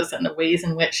spaces and the ways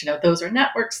in which, those are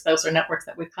networks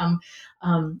that we've come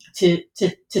to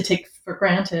take for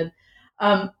granted.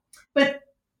 But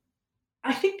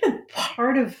I think that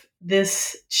part of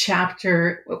this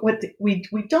chapter, what we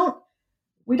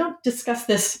don't discuss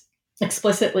this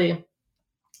explicitly,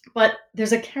 but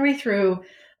there's a carry through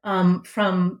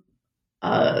from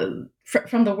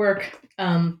the work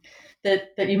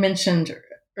that you mentioned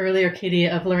earlier, Katie,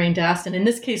 of Lorraine Daston. In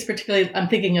this case, particularly, I'm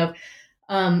thinking of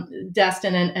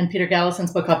Daston and Peter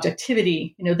Gallison's book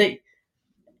Objectivity. They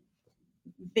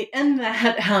end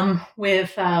that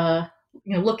with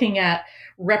looking at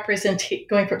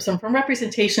going from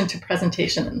representation to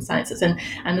presentation in the sciences, and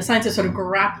the sciences sort of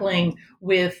grappling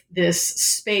with this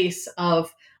space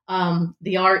of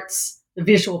the arts, the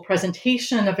visual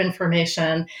presentation of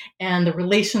information, and the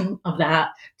relation of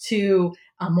that to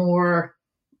a more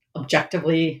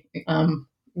objectively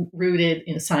rooted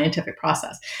in a scientific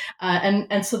process.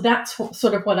 And so that's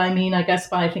sort of what I mean, I guess,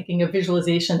 by thinking of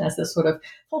visualization as this sort of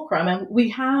fulcrum. And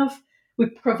we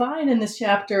provide in this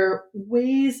chapter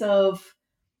ways of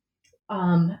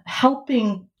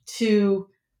helping to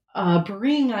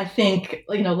bring, I think,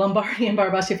 Lombardi and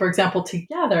Barabasi, for example,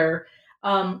 together.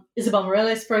 Isabel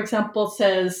Morales, for example,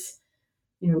 says,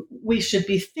 we should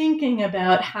be thinking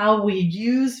about how we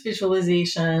use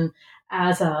visualization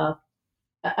as a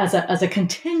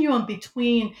continuum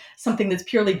between something that's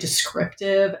purely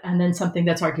descriptive and then something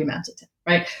that's argumentative,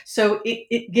 right? So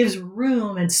it gives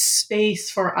room and space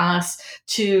for us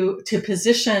to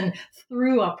position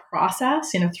through a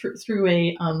process, through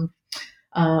an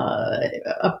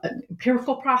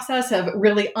empirical process of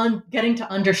really getting to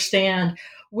understand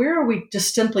where are we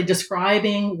just simply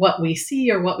describing what we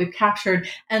see or what we've captured,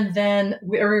 and then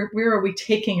where are we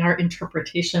taking our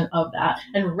interpretation of that,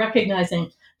 and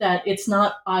recognizing that it's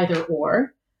not either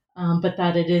or, but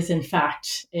that it is in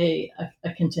fact a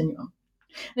continuum.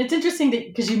 And it's interesting that,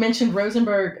 because you mentioned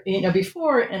Rosenberg,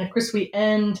 before, and of course we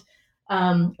end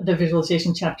the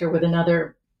visualization chapter with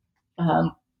another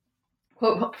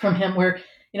quote from him where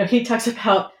he talks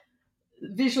about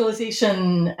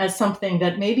visualization as something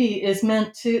that maybe is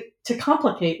meant to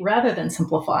complicate rather than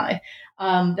simplify,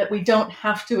 that we don't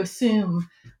have to assume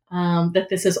that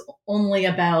this is only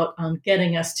about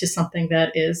getting us to something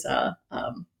that is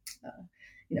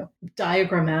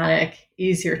diagrammatic,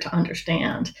 easier to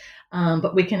understand,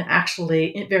 but we can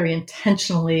actually very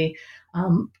intentionally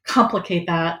complicate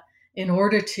that in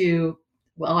order to,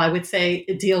 I would say,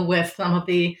 deal with some of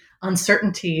the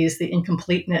uncertainties, the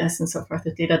incompleteness, and so forth,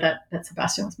 the data that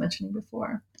Sebastian was mentioning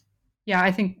before. Yeah,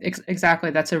 I think exactly.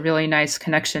 That's a really nice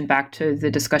connection back to the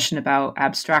discussion about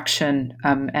abstraction,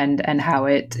 and how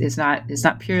it is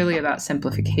not purely about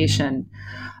simplification.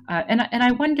 And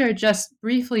I wonder, just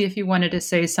briefly, if you wanted to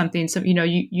say something. So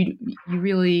you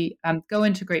really go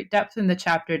into great depth in the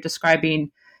chapter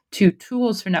describing two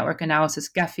tools for network analysis,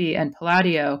 Gephi and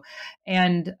Palladio.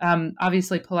 And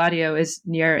obviously Palladio is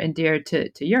near and dear to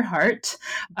your heart.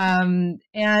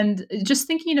 And just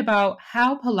thinking about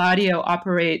how Palladio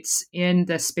operates in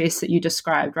the space that you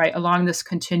described, right, along this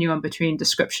continuum between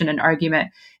description and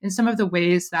argument, in some of the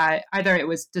ways that either it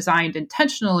was designed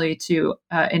intentionally to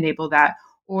enable that,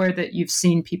 or that you've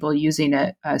seen people using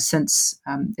it since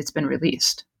it's been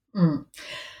released. Mm.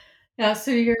 Yeah,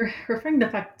 so you're referring to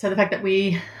the fact that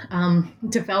we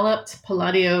developed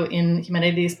Palladio in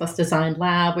Humanities Plus Design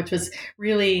Lab, which was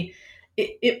really,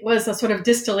 it was a sort of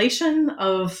distillation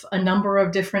of a number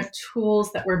of different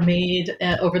tools that were made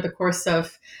over the course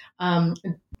of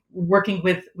working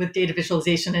with data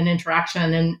visualization and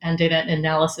interaction and data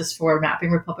analysis for mapping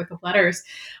Republic of Letters.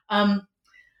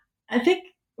 I think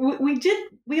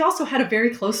we also had a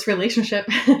very close relationship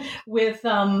with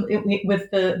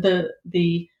the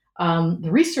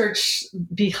research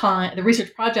behind the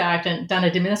research project, and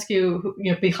Dana Diminescu,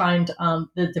 behind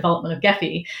the development of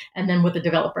Gephi, and then with the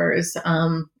developers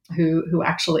who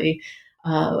actually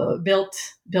built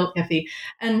Gephi.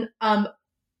 And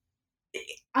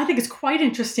I think it's quite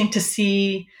interesting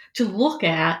to look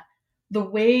at the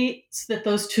ways that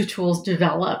those two tools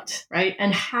developed, right?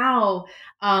 And how,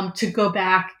 to go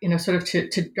back, sort of to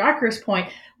Drucker's point,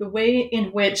 the way in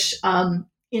which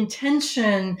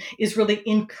intention is really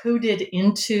encoded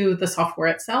into the software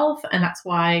itself. And that's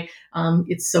why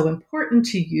it's so important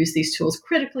to use these tools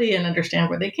critically and understand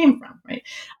where they came from, right?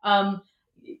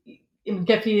 In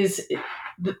Gephi's,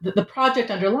 the project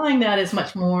underlying that is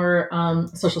much more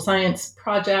social science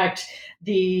project.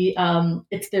 There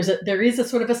is a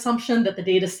sort of assumption that the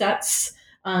data sets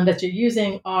that you're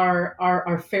using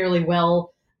are fairly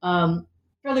well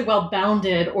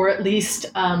bounded, or at least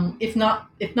if not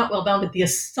well bounded, the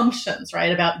assumptions,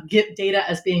 right, about data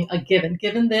as being a given.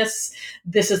 Given this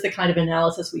is the kind of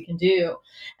analysis we can do.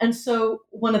 And so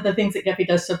one of the things that Gephi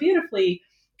does so beautifully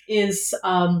is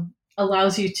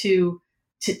allows you to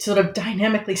sort of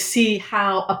dynamically see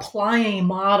how applying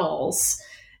models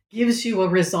gives you a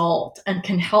result and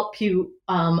can help you,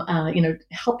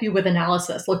 help you with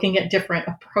analysis, looking at different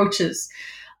approaches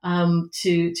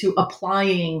to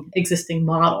applying existing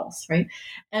models, right?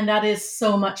 And that is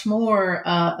so much more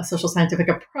a social scientific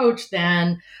approach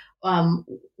than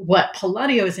what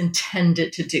Palladio is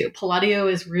intended to do. Palladio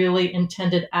is really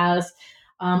intended as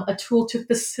a tool to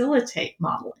facilitate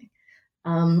modeling.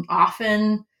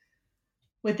 Often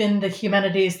within the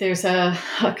humanities, there's a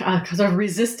sort of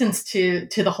resistance to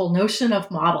the whole notion of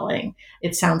modeling.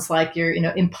 It sounds like you're,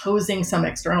 imposing some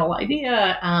external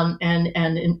idea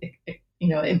and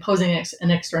imposing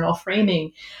an external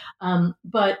framing.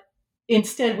 But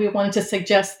instead, we wanted to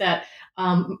suggest that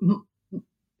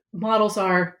models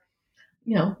are,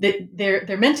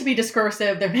 they're meant to be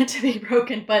discursive, they're meant to be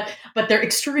broken, but they're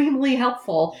extremely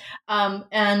helpful.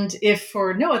 And if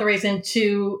for no other reason,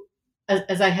 to,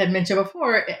 as I had mentioned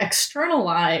before,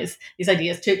 externalize these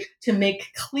ideas, to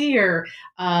make clear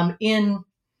in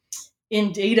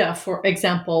data, for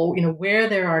example, where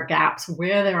there are gaps,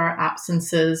 where there are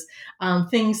absences,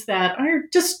 things that are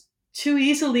just too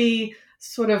easily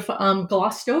sort of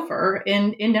glossed over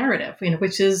in narrative,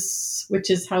 which is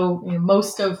how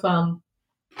most of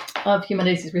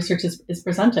humanities research is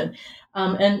presented,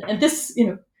 and this,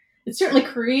 it certainly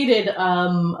created a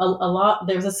lot.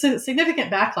 There was a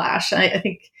significant backlash. I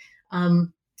think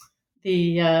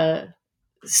the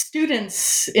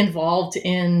students involved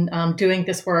in doing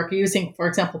this work, using, for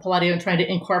example, Palladio and trying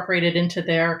to incorporate it into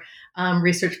their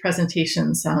research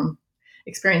presentations,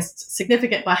 experienced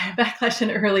significant backlash in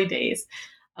early days.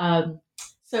 So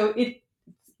it's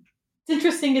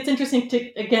interesting. It's interesting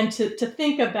to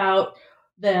think about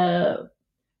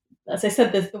as I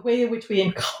said, the way in which we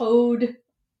encode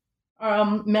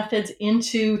methods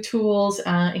into tools,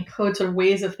 encode sort of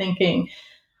ways of thinking.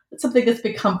 It's something that's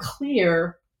become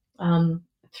clear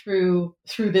through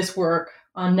this work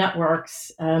on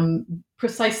networks,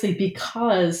 precisely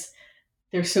because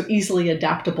they're so easily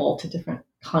adaptable to different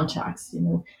contexts.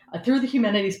 Through the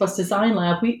Humanities Plus Design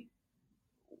Lab, we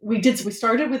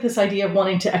started with this idea of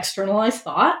wanting to externalize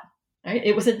thought. Right?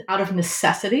 It was out of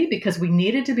necessity because we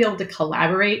needed to be able to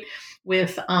collaborate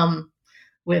with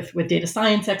data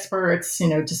science experts,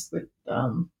 just with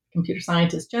computer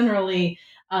scientists generally.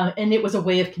 And it was a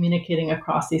way of communicating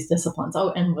across these disciplines. Oh,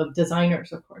 and with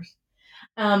designers, of course.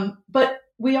 But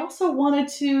we also wanted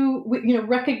to,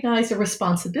 recognize a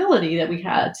responsibility that we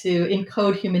had to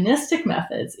encode humanistic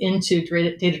methods into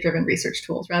data-driven research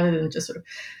tools, rather than just sort of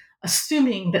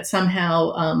assuming that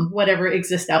somehow whatever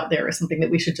exists out there is something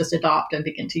that we should just adopt and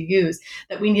begin to use.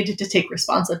 That we needed to take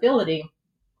responsibility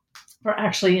for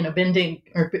actually,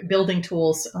 building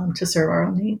tools to serve our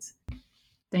own needs.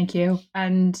 Thank you.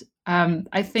 And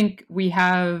I think we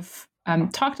have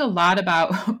talked a lot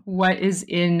about what is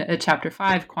in Chapter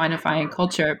 5, Quantifying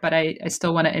Culture, but I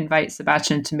still want to invite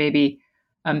Sebastian to maybe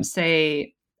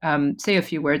say a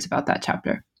few words about that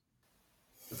chapter.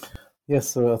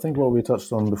 Yes, so I think what we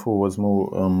touched on before was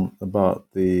more about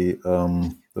the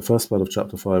first part of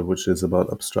Chapter 5, which is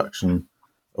about abstraction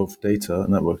of data,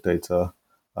 network data,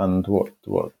 and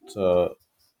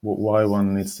why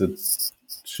one needs to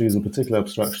choose a particular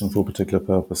abstraction for a particular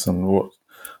purpose, and what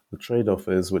the trade-off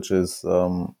is, which is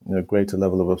greater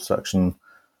level of abstraction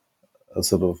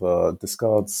sort of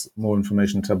discards more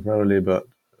information temporarily, but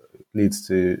leads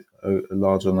to a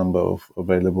larger number of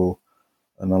available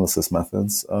analysis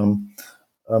methods. But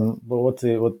what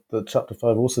the chapter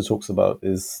 5 also talks about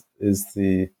is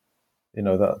the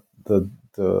that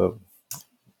the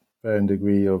varying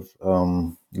degree of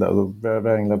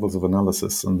varying levels of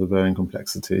analysis and the varying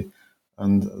complexity,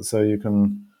 and so you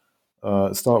can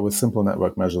start with simple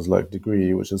network measures like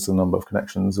degree, which is the number of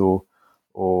connections, or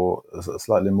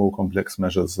slightly more complex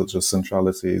measures such as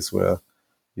centralities, where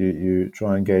you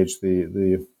try and gauge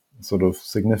the sort of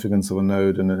significance of a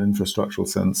node in an infrastructural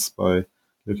sense by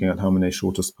looking at how many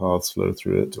shortest paths flow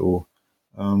through it, or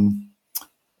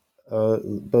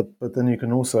but then you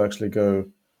can also actually go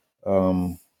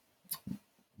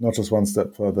not just one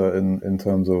step further in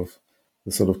terms of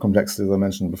the sort of complexities I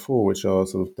mentioned before, which are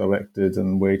sort of directed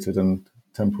and weighted and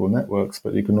temporal networks,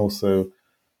 but you can also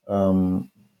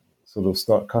sort of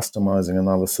start customizing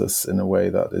analysis in a way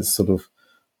that is sort of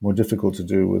more difficult to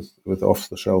do with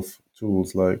off-the-shelf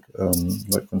tools like for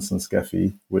instance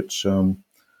Gephi, which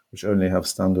only have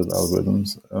standard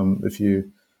algorithms. So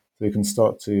you can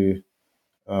start to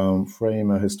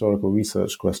frame a historical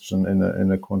research question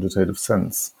in a quantitative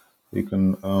sense. You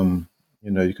can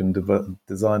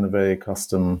design a very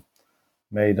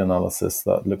custom-made analysis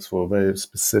that looks for a very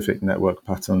specific network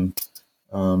pattern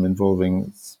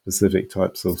involving specific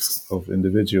types of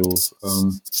individuals,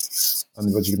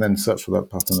 and but you can then search for that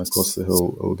pattern across the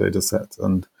whole data set,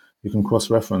 and you can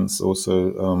cross-reference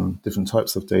also different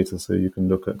types of data. So you can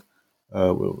look at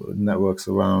networks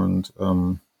around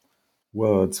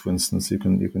words, for instance. You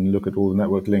can look at all the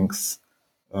network links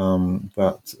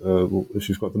that if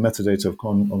you've got the metadata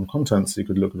on contents, you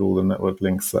could look at all the network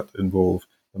links that involve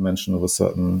the mention of a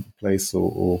certain place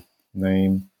or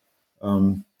name,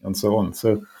 and so on.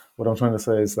 So what I'm trying to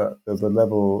say is that the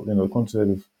level,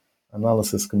 quantitative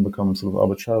analysis can become sort of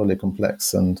arbitrarily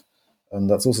complex, and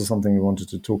that's also something we wanted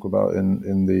to talk about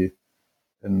in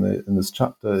this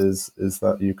chapter is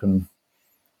that you can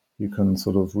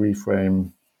sort of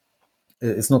reframe.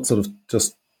 It's not sort of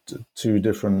just two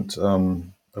different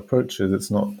approaches.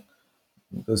 It's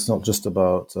not just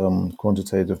about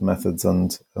quantitative methods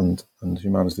and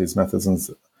humanities methods, and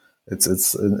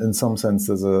it's in some sense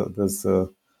there's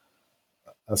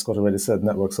as Scott already said,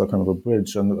 networks are kind of a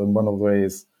bridge, and one of the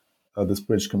ways this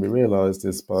bridge can be realized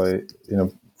is by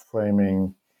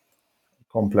framing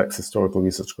complex historical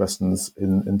research questions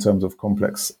in terms of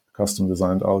complex custom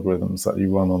designed algorithms that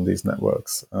you run on these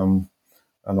networks and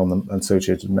on the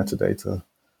associated metadata.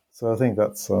 So I think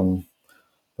that's a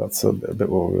bit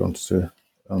what we wanted to.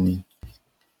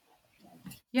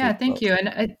 Yeah, thank you.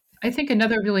 And I think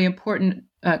another really important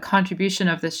contribution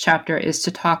of this chapter is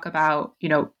to talk about,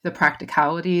 the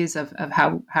practicalities of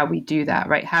how we do that,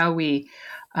 right? How we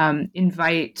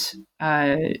invite,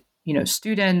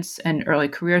 students and early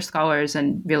career scholars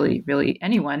and really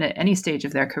anyone at any stage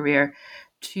of their career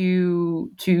to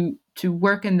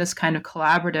work in this kind of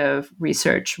collaborative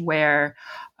research where,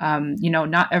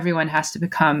 not everyone has to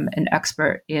become an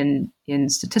expert in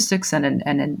statistics and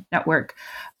in network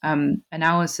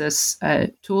analysis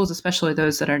tools, especially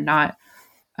those that are not,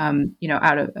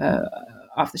 out of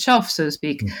off the shelf, so to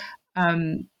speak.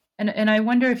 And I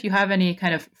wonder if you have any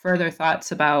kind of further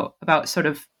thoughts about sort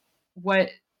of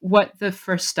what the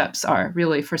first steps are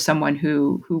really for someone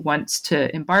who wants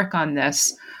to embark on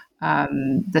this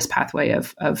pathway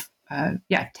of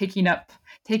taking up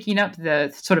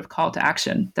the sort of call to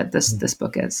action that this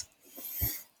book is.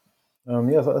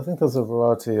 Yes, I think there's a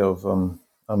variety of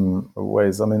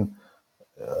ways. I mean,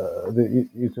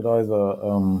 you could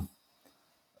either,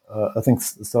 I think,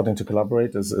 starting to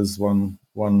collaborate is one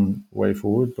way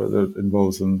forward, but it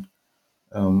involves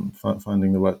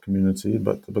finding the right community.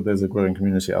 But there's a growing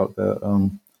community out there,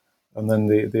 and then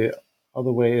the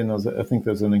other way in, I think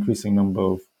there's an increasing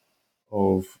number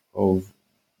of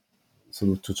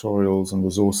sort of tutorials and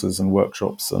resources and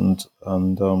workshops and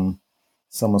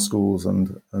summer schools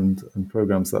and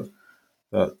programs that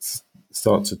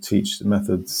start to teach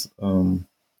methods,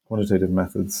 quantitative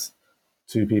methods,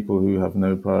 to people who have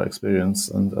no prior experience.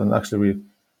 And actually,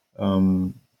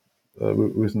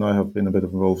 Ruth and I have been a bit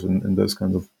involved in those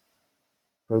kinds of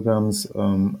programs,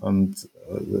 and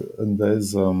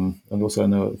there's and also I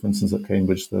know, for instance, at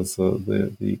Cambridge, there's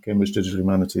the Cambridge Digital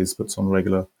Humanities puts on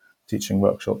regular teaching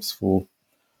workshops for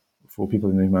people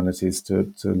in the humanities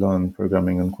to learn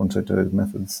programming and quantitative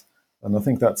methods. And I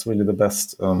think that's really the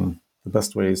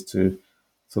best way is to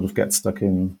sort of get stuck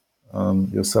in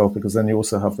yourself, because then you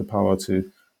also have the power to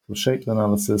shape the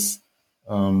analysis,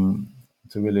 to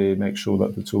really make sure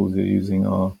that the tools you're using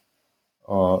are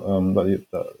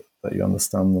that you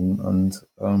understand them,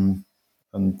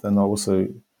 and then are also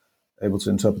able to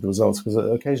interpret the results. Because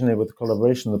occasionally with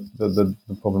collaboration, the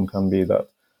problem can be that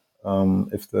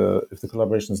if the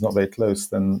collaboration is not very close,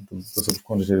 then the sort of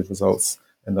quantitative results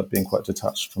end up being quite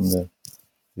detached from the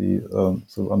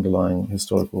sort of underlying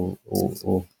historical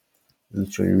or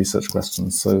literary research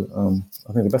questions. So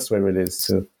I think the best way really is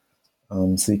to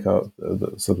seek out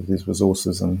the sort of these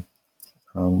resources and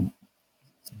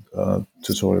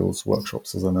tutorials,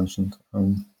 workshops, as I mentioned.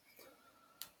 And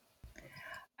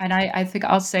I think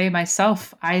I'll say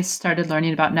myself, I started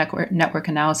learning about network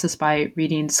analysis by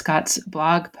reading Scott's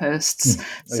blog posts.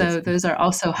 So those are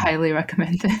also highly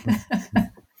recommended.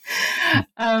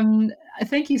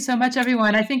 Thank you so much,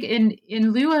 everyone. I think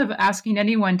in lieu of asking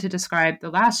anyone to describe the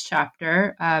last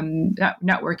chapter,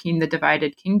 Networking the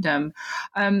Divided Kingdom,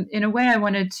 in a way I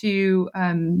wanted to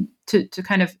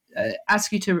kind of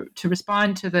ask you to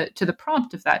respond to the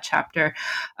prompt of that chapter,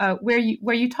 where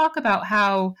you talk about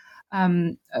how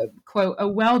quote, a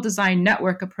well-designed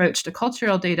network approach to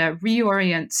cultural data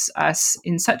reorients us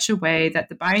in such a way that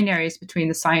the binaries between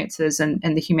the sciences and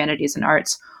the humanities and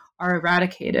arts are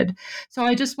eradicated. So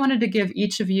I just wanted to give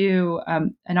each of you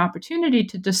an opportunity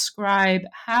to describe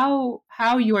how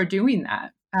you are doing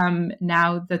that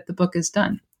now that the book is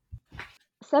done.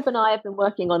 Seb and I have been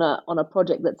working on a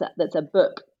project that's a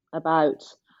book about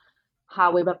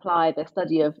how we've applied the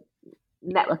study of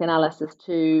network analysis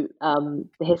to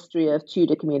the history of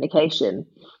Tudor communication.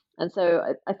 And so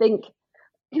I think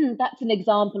that's an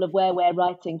example of where we're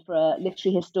writing for a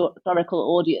literary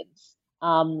historical audience.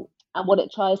 And what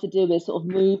it tries to do is sort of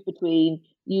move between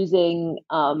using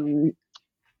very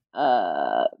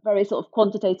sort of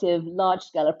quantitative,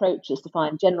 large-scale approaches to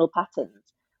find general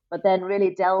patterns, but then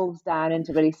really delves down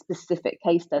into really specific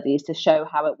case studies to show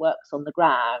how it works on the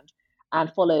ground, and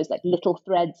follows like little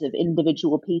threads of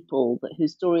individual people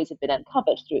whose stories have been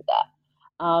uncovered through that.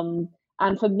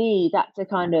 And for me, that's a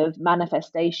kind of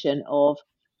manifestation of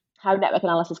how network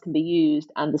analysis can be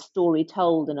used and the story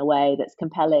told in a way that's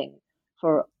compelling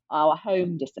for our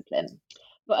home discipline.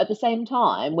 But at the same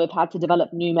time, we've had to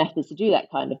develop new methods to do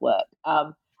that kind of work.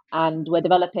 And we're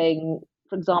developing,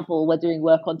 for example, we're doing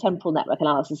work on temporal network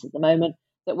analysis at the moment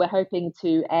that we're hoping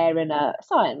to air in a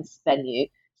science venue.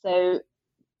 So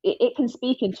it can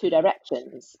speak in two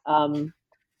directions.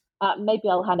 Maybe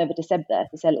I'll hand over to Seb there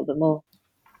to say a little bit more.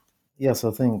 Yes,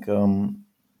 I think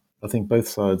both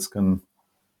sides can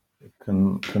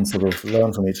sort of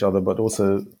learn from each other, but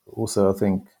also I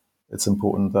think it's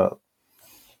important that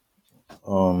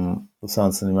the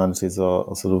science and humanities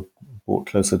are sort of brought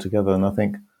closer together. And I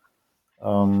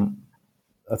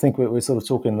think we're sort of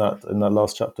talking that in that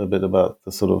last chapter a bit about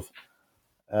the sort of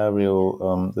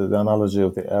aerial, the analogy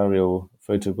of the aerial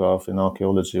photograph in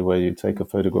archaeology, where you take a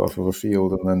photograph of a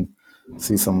field and then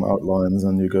see some outlines,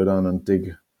 and you go down and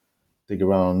dig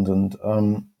around, and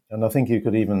I think you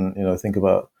could even think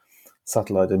about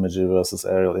satellite imagery versus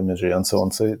aerial imagery and so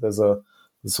on. So there's a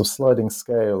sort of sliding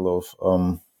scale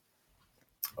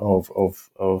of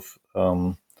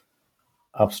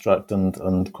abstract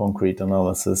and concrete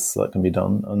analysis that can be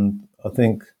done, and I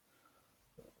think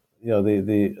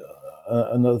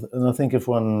and I think if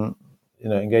one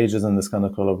engages in this kind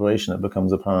of collaboration, it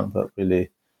becomes apparent that really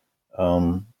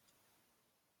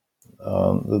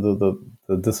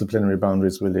the disciplinary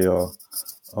boundaries really are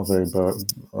very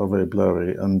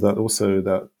blurry, and that also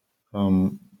that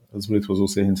as Ruth was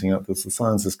also hinting at, that the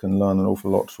sciences can learn an awful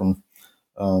lot from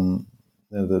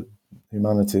the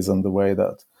humanities, and the way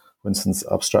that, for instance,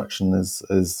 abstraction needs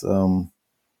a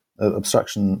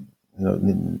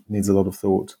lot of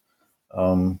thought,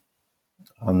 and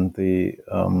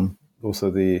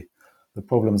also the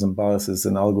problems and biases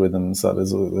in algorithms. That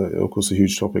is, of course, a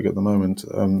huge topic at the moment.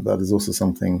 That is also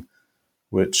something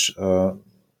which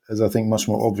is, I think, much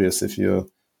more obvious if you're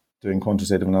doing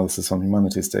quantitative analysis on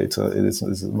humanities data. It is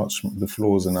much the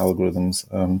flaws in algorithms,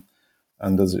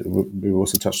 and as we've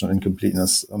also touched on,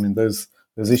 incompleteness. I mean, those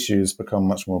issues become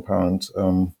much more apparent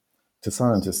to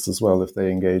scientists as well if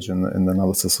they engage in the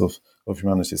analysis of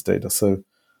humanities data. So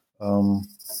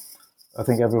I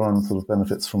think everyone sort of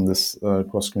benefits from this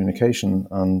cross communication,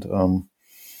 and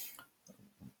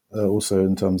also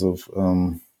in terms of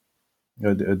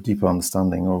a deeper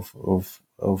understanding of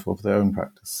their own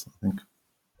practice, I think.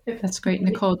 That's great.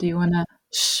 Nicole, do you want to?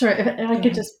 Sure. If I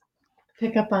could just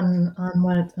pick up on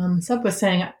what Seb was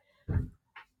saying.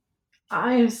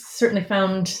 I certainly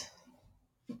found,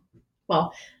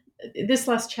 this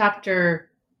last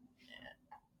chapter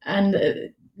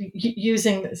and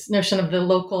using this notion of the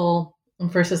local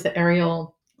versus the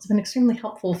aerial has been extremely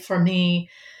helpful for me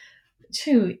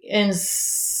too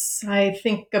is I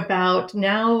think about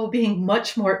now being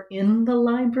much more in the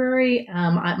library.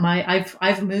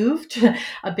 I've moved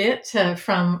a bit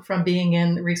from being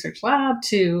in the research lab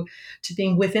to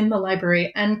being within the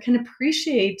library, and can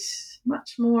appreciate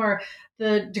much more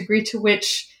the degree to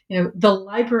which the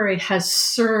library has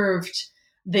served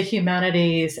the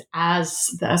humanities as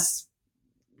this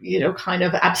kind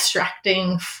of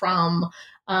abstracting from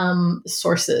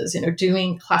sources,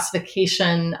 doing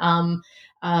classification,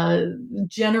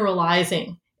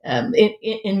 generalizing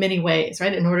in many ways,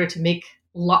 right, in order to make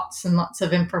lots and lots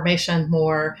of information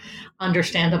more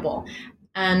understandable.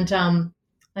 And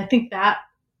I think that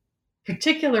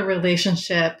particular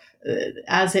relationship,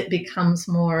 as it becomes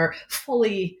more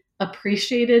fully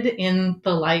appreciated in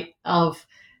the light of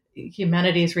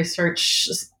humanities research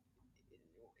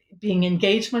being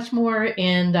engaged much more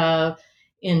in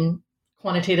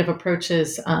quantitative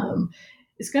approaches,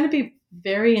 is going to be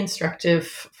very instructive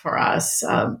for us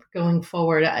going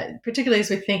forward, particularly as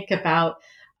we think about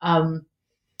the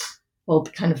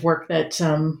kind of work that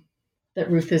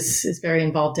Ruth is very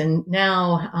involved in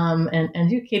now,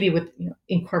 and you, Katie, with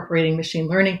incorporating machine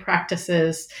learning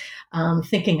practices,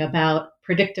 thinking about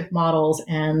predictive models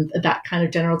and that kind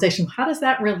of generalization. How does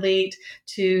that relate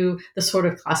to the sort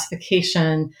of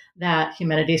classification that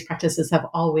humanities practices have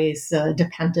always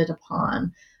depended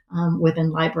upon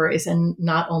within libraries? And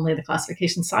not only the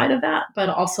classification side of that, but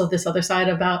also this other side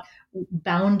about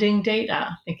bounding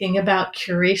data, thinking about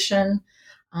curation,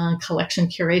 collection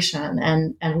curation,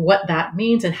 and what that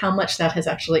means, and how much that has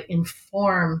actually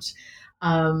informed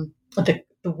the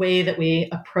way that we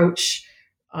approach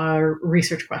our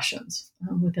research questions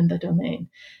within the domain.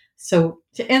 So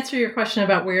to answer your question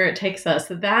about where it takes us,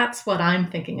 that's what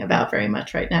I'm thinking about very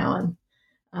much right now.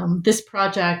 And this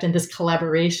project and this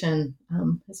collaboration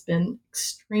has been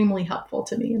extremely helpful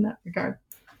to me in that regard.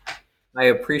 I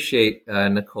appreciate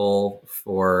Nicole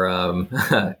for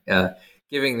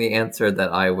giving the answer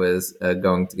that I was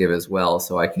going to give as well,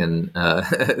 so I can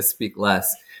speak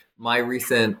less. My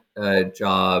recent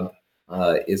job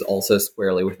is also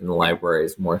squarely within the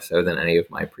libraries, more so than any of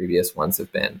my previous ones have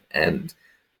been. And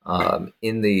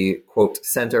in the, quote,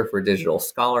 Center for Digital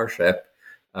Scholarship,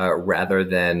 rather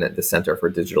than the Center for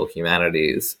Digital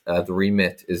Humanities, the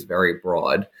remit is very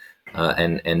broad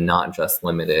and not just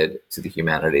limited to the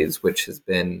humanities, which has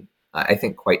been, I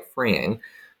think, quite freeing.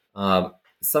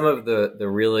 Some of the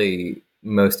really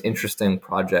most interesting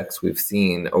projects we've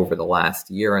seen over the last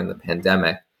year in the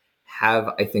pandemic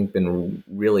have, I think, been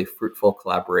really fruitful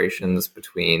collaborations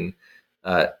between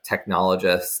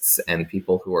technologists and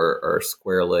people who are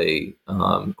squarely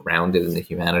grounded in the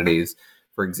humanities.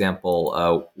 For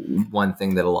example, one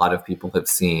thing that a lot of people have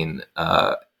seen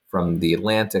from The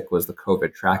Atlantic was the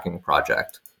COVID tracking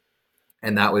project.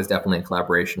 And that was definitely a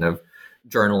collaboration of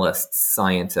journalists,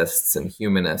 scientists, and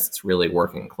humanists really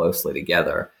working closely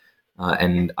together.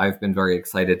 And I've been very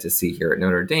excited to see here at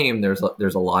Notre Dame, there's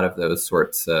a lot of those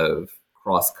sorts of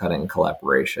cross-cutting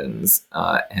collaborations.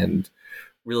 And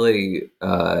really,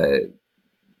 the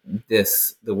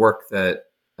work that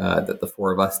the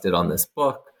four of us did on this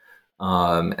book,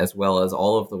 as well as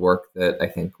all of the work that I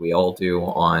think we all do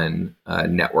on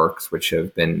networks, which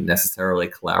have been necessarily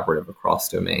collaborative across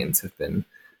domains, have been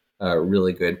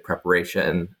really good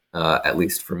preparation, at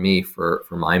least for me, for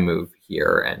my move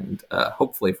here, and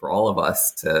hopefully for all of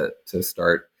us to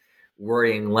start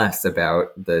worrying less about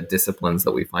the disciplines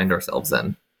that we find ourselves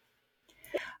in.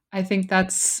 I think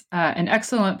that's an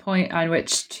excellent point on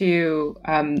which to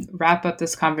wrap up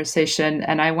this conversation.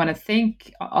 And I want to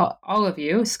thank all of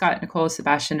you, Scott, Nicole,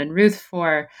 Sebastian, and Ruth,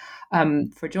 for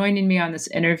joining me on this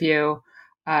interview.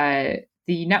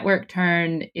 The network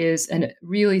turn is a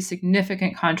really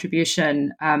significant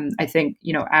contribution, I think,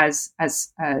 as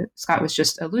Scott was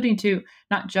just alluding to,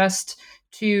 not just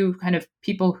to kind of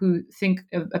people who think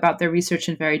about their research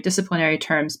in very disciplinary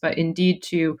terms, but indeed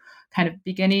to kind of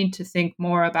beginning to think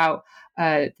more about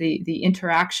the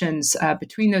interactions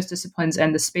between those disciplines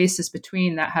and the spaces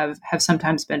between that have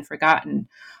sometimes been forgotten.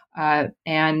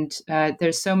 And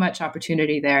there's so much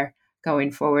opportunity there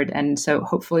going forward. And so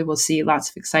hopefully we'll see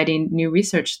lots of exciting new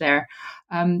research there.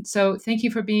 So thank you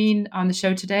for being on the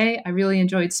show today. I really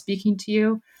enjoyed speaking to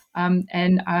you.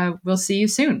 And we'll see you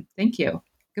soon. Thank you.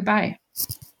 Goodbye.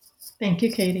 Thank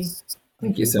you, Katie.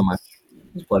 Thank you so much.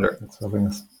 It was a pleasure. Thanks for having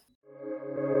us.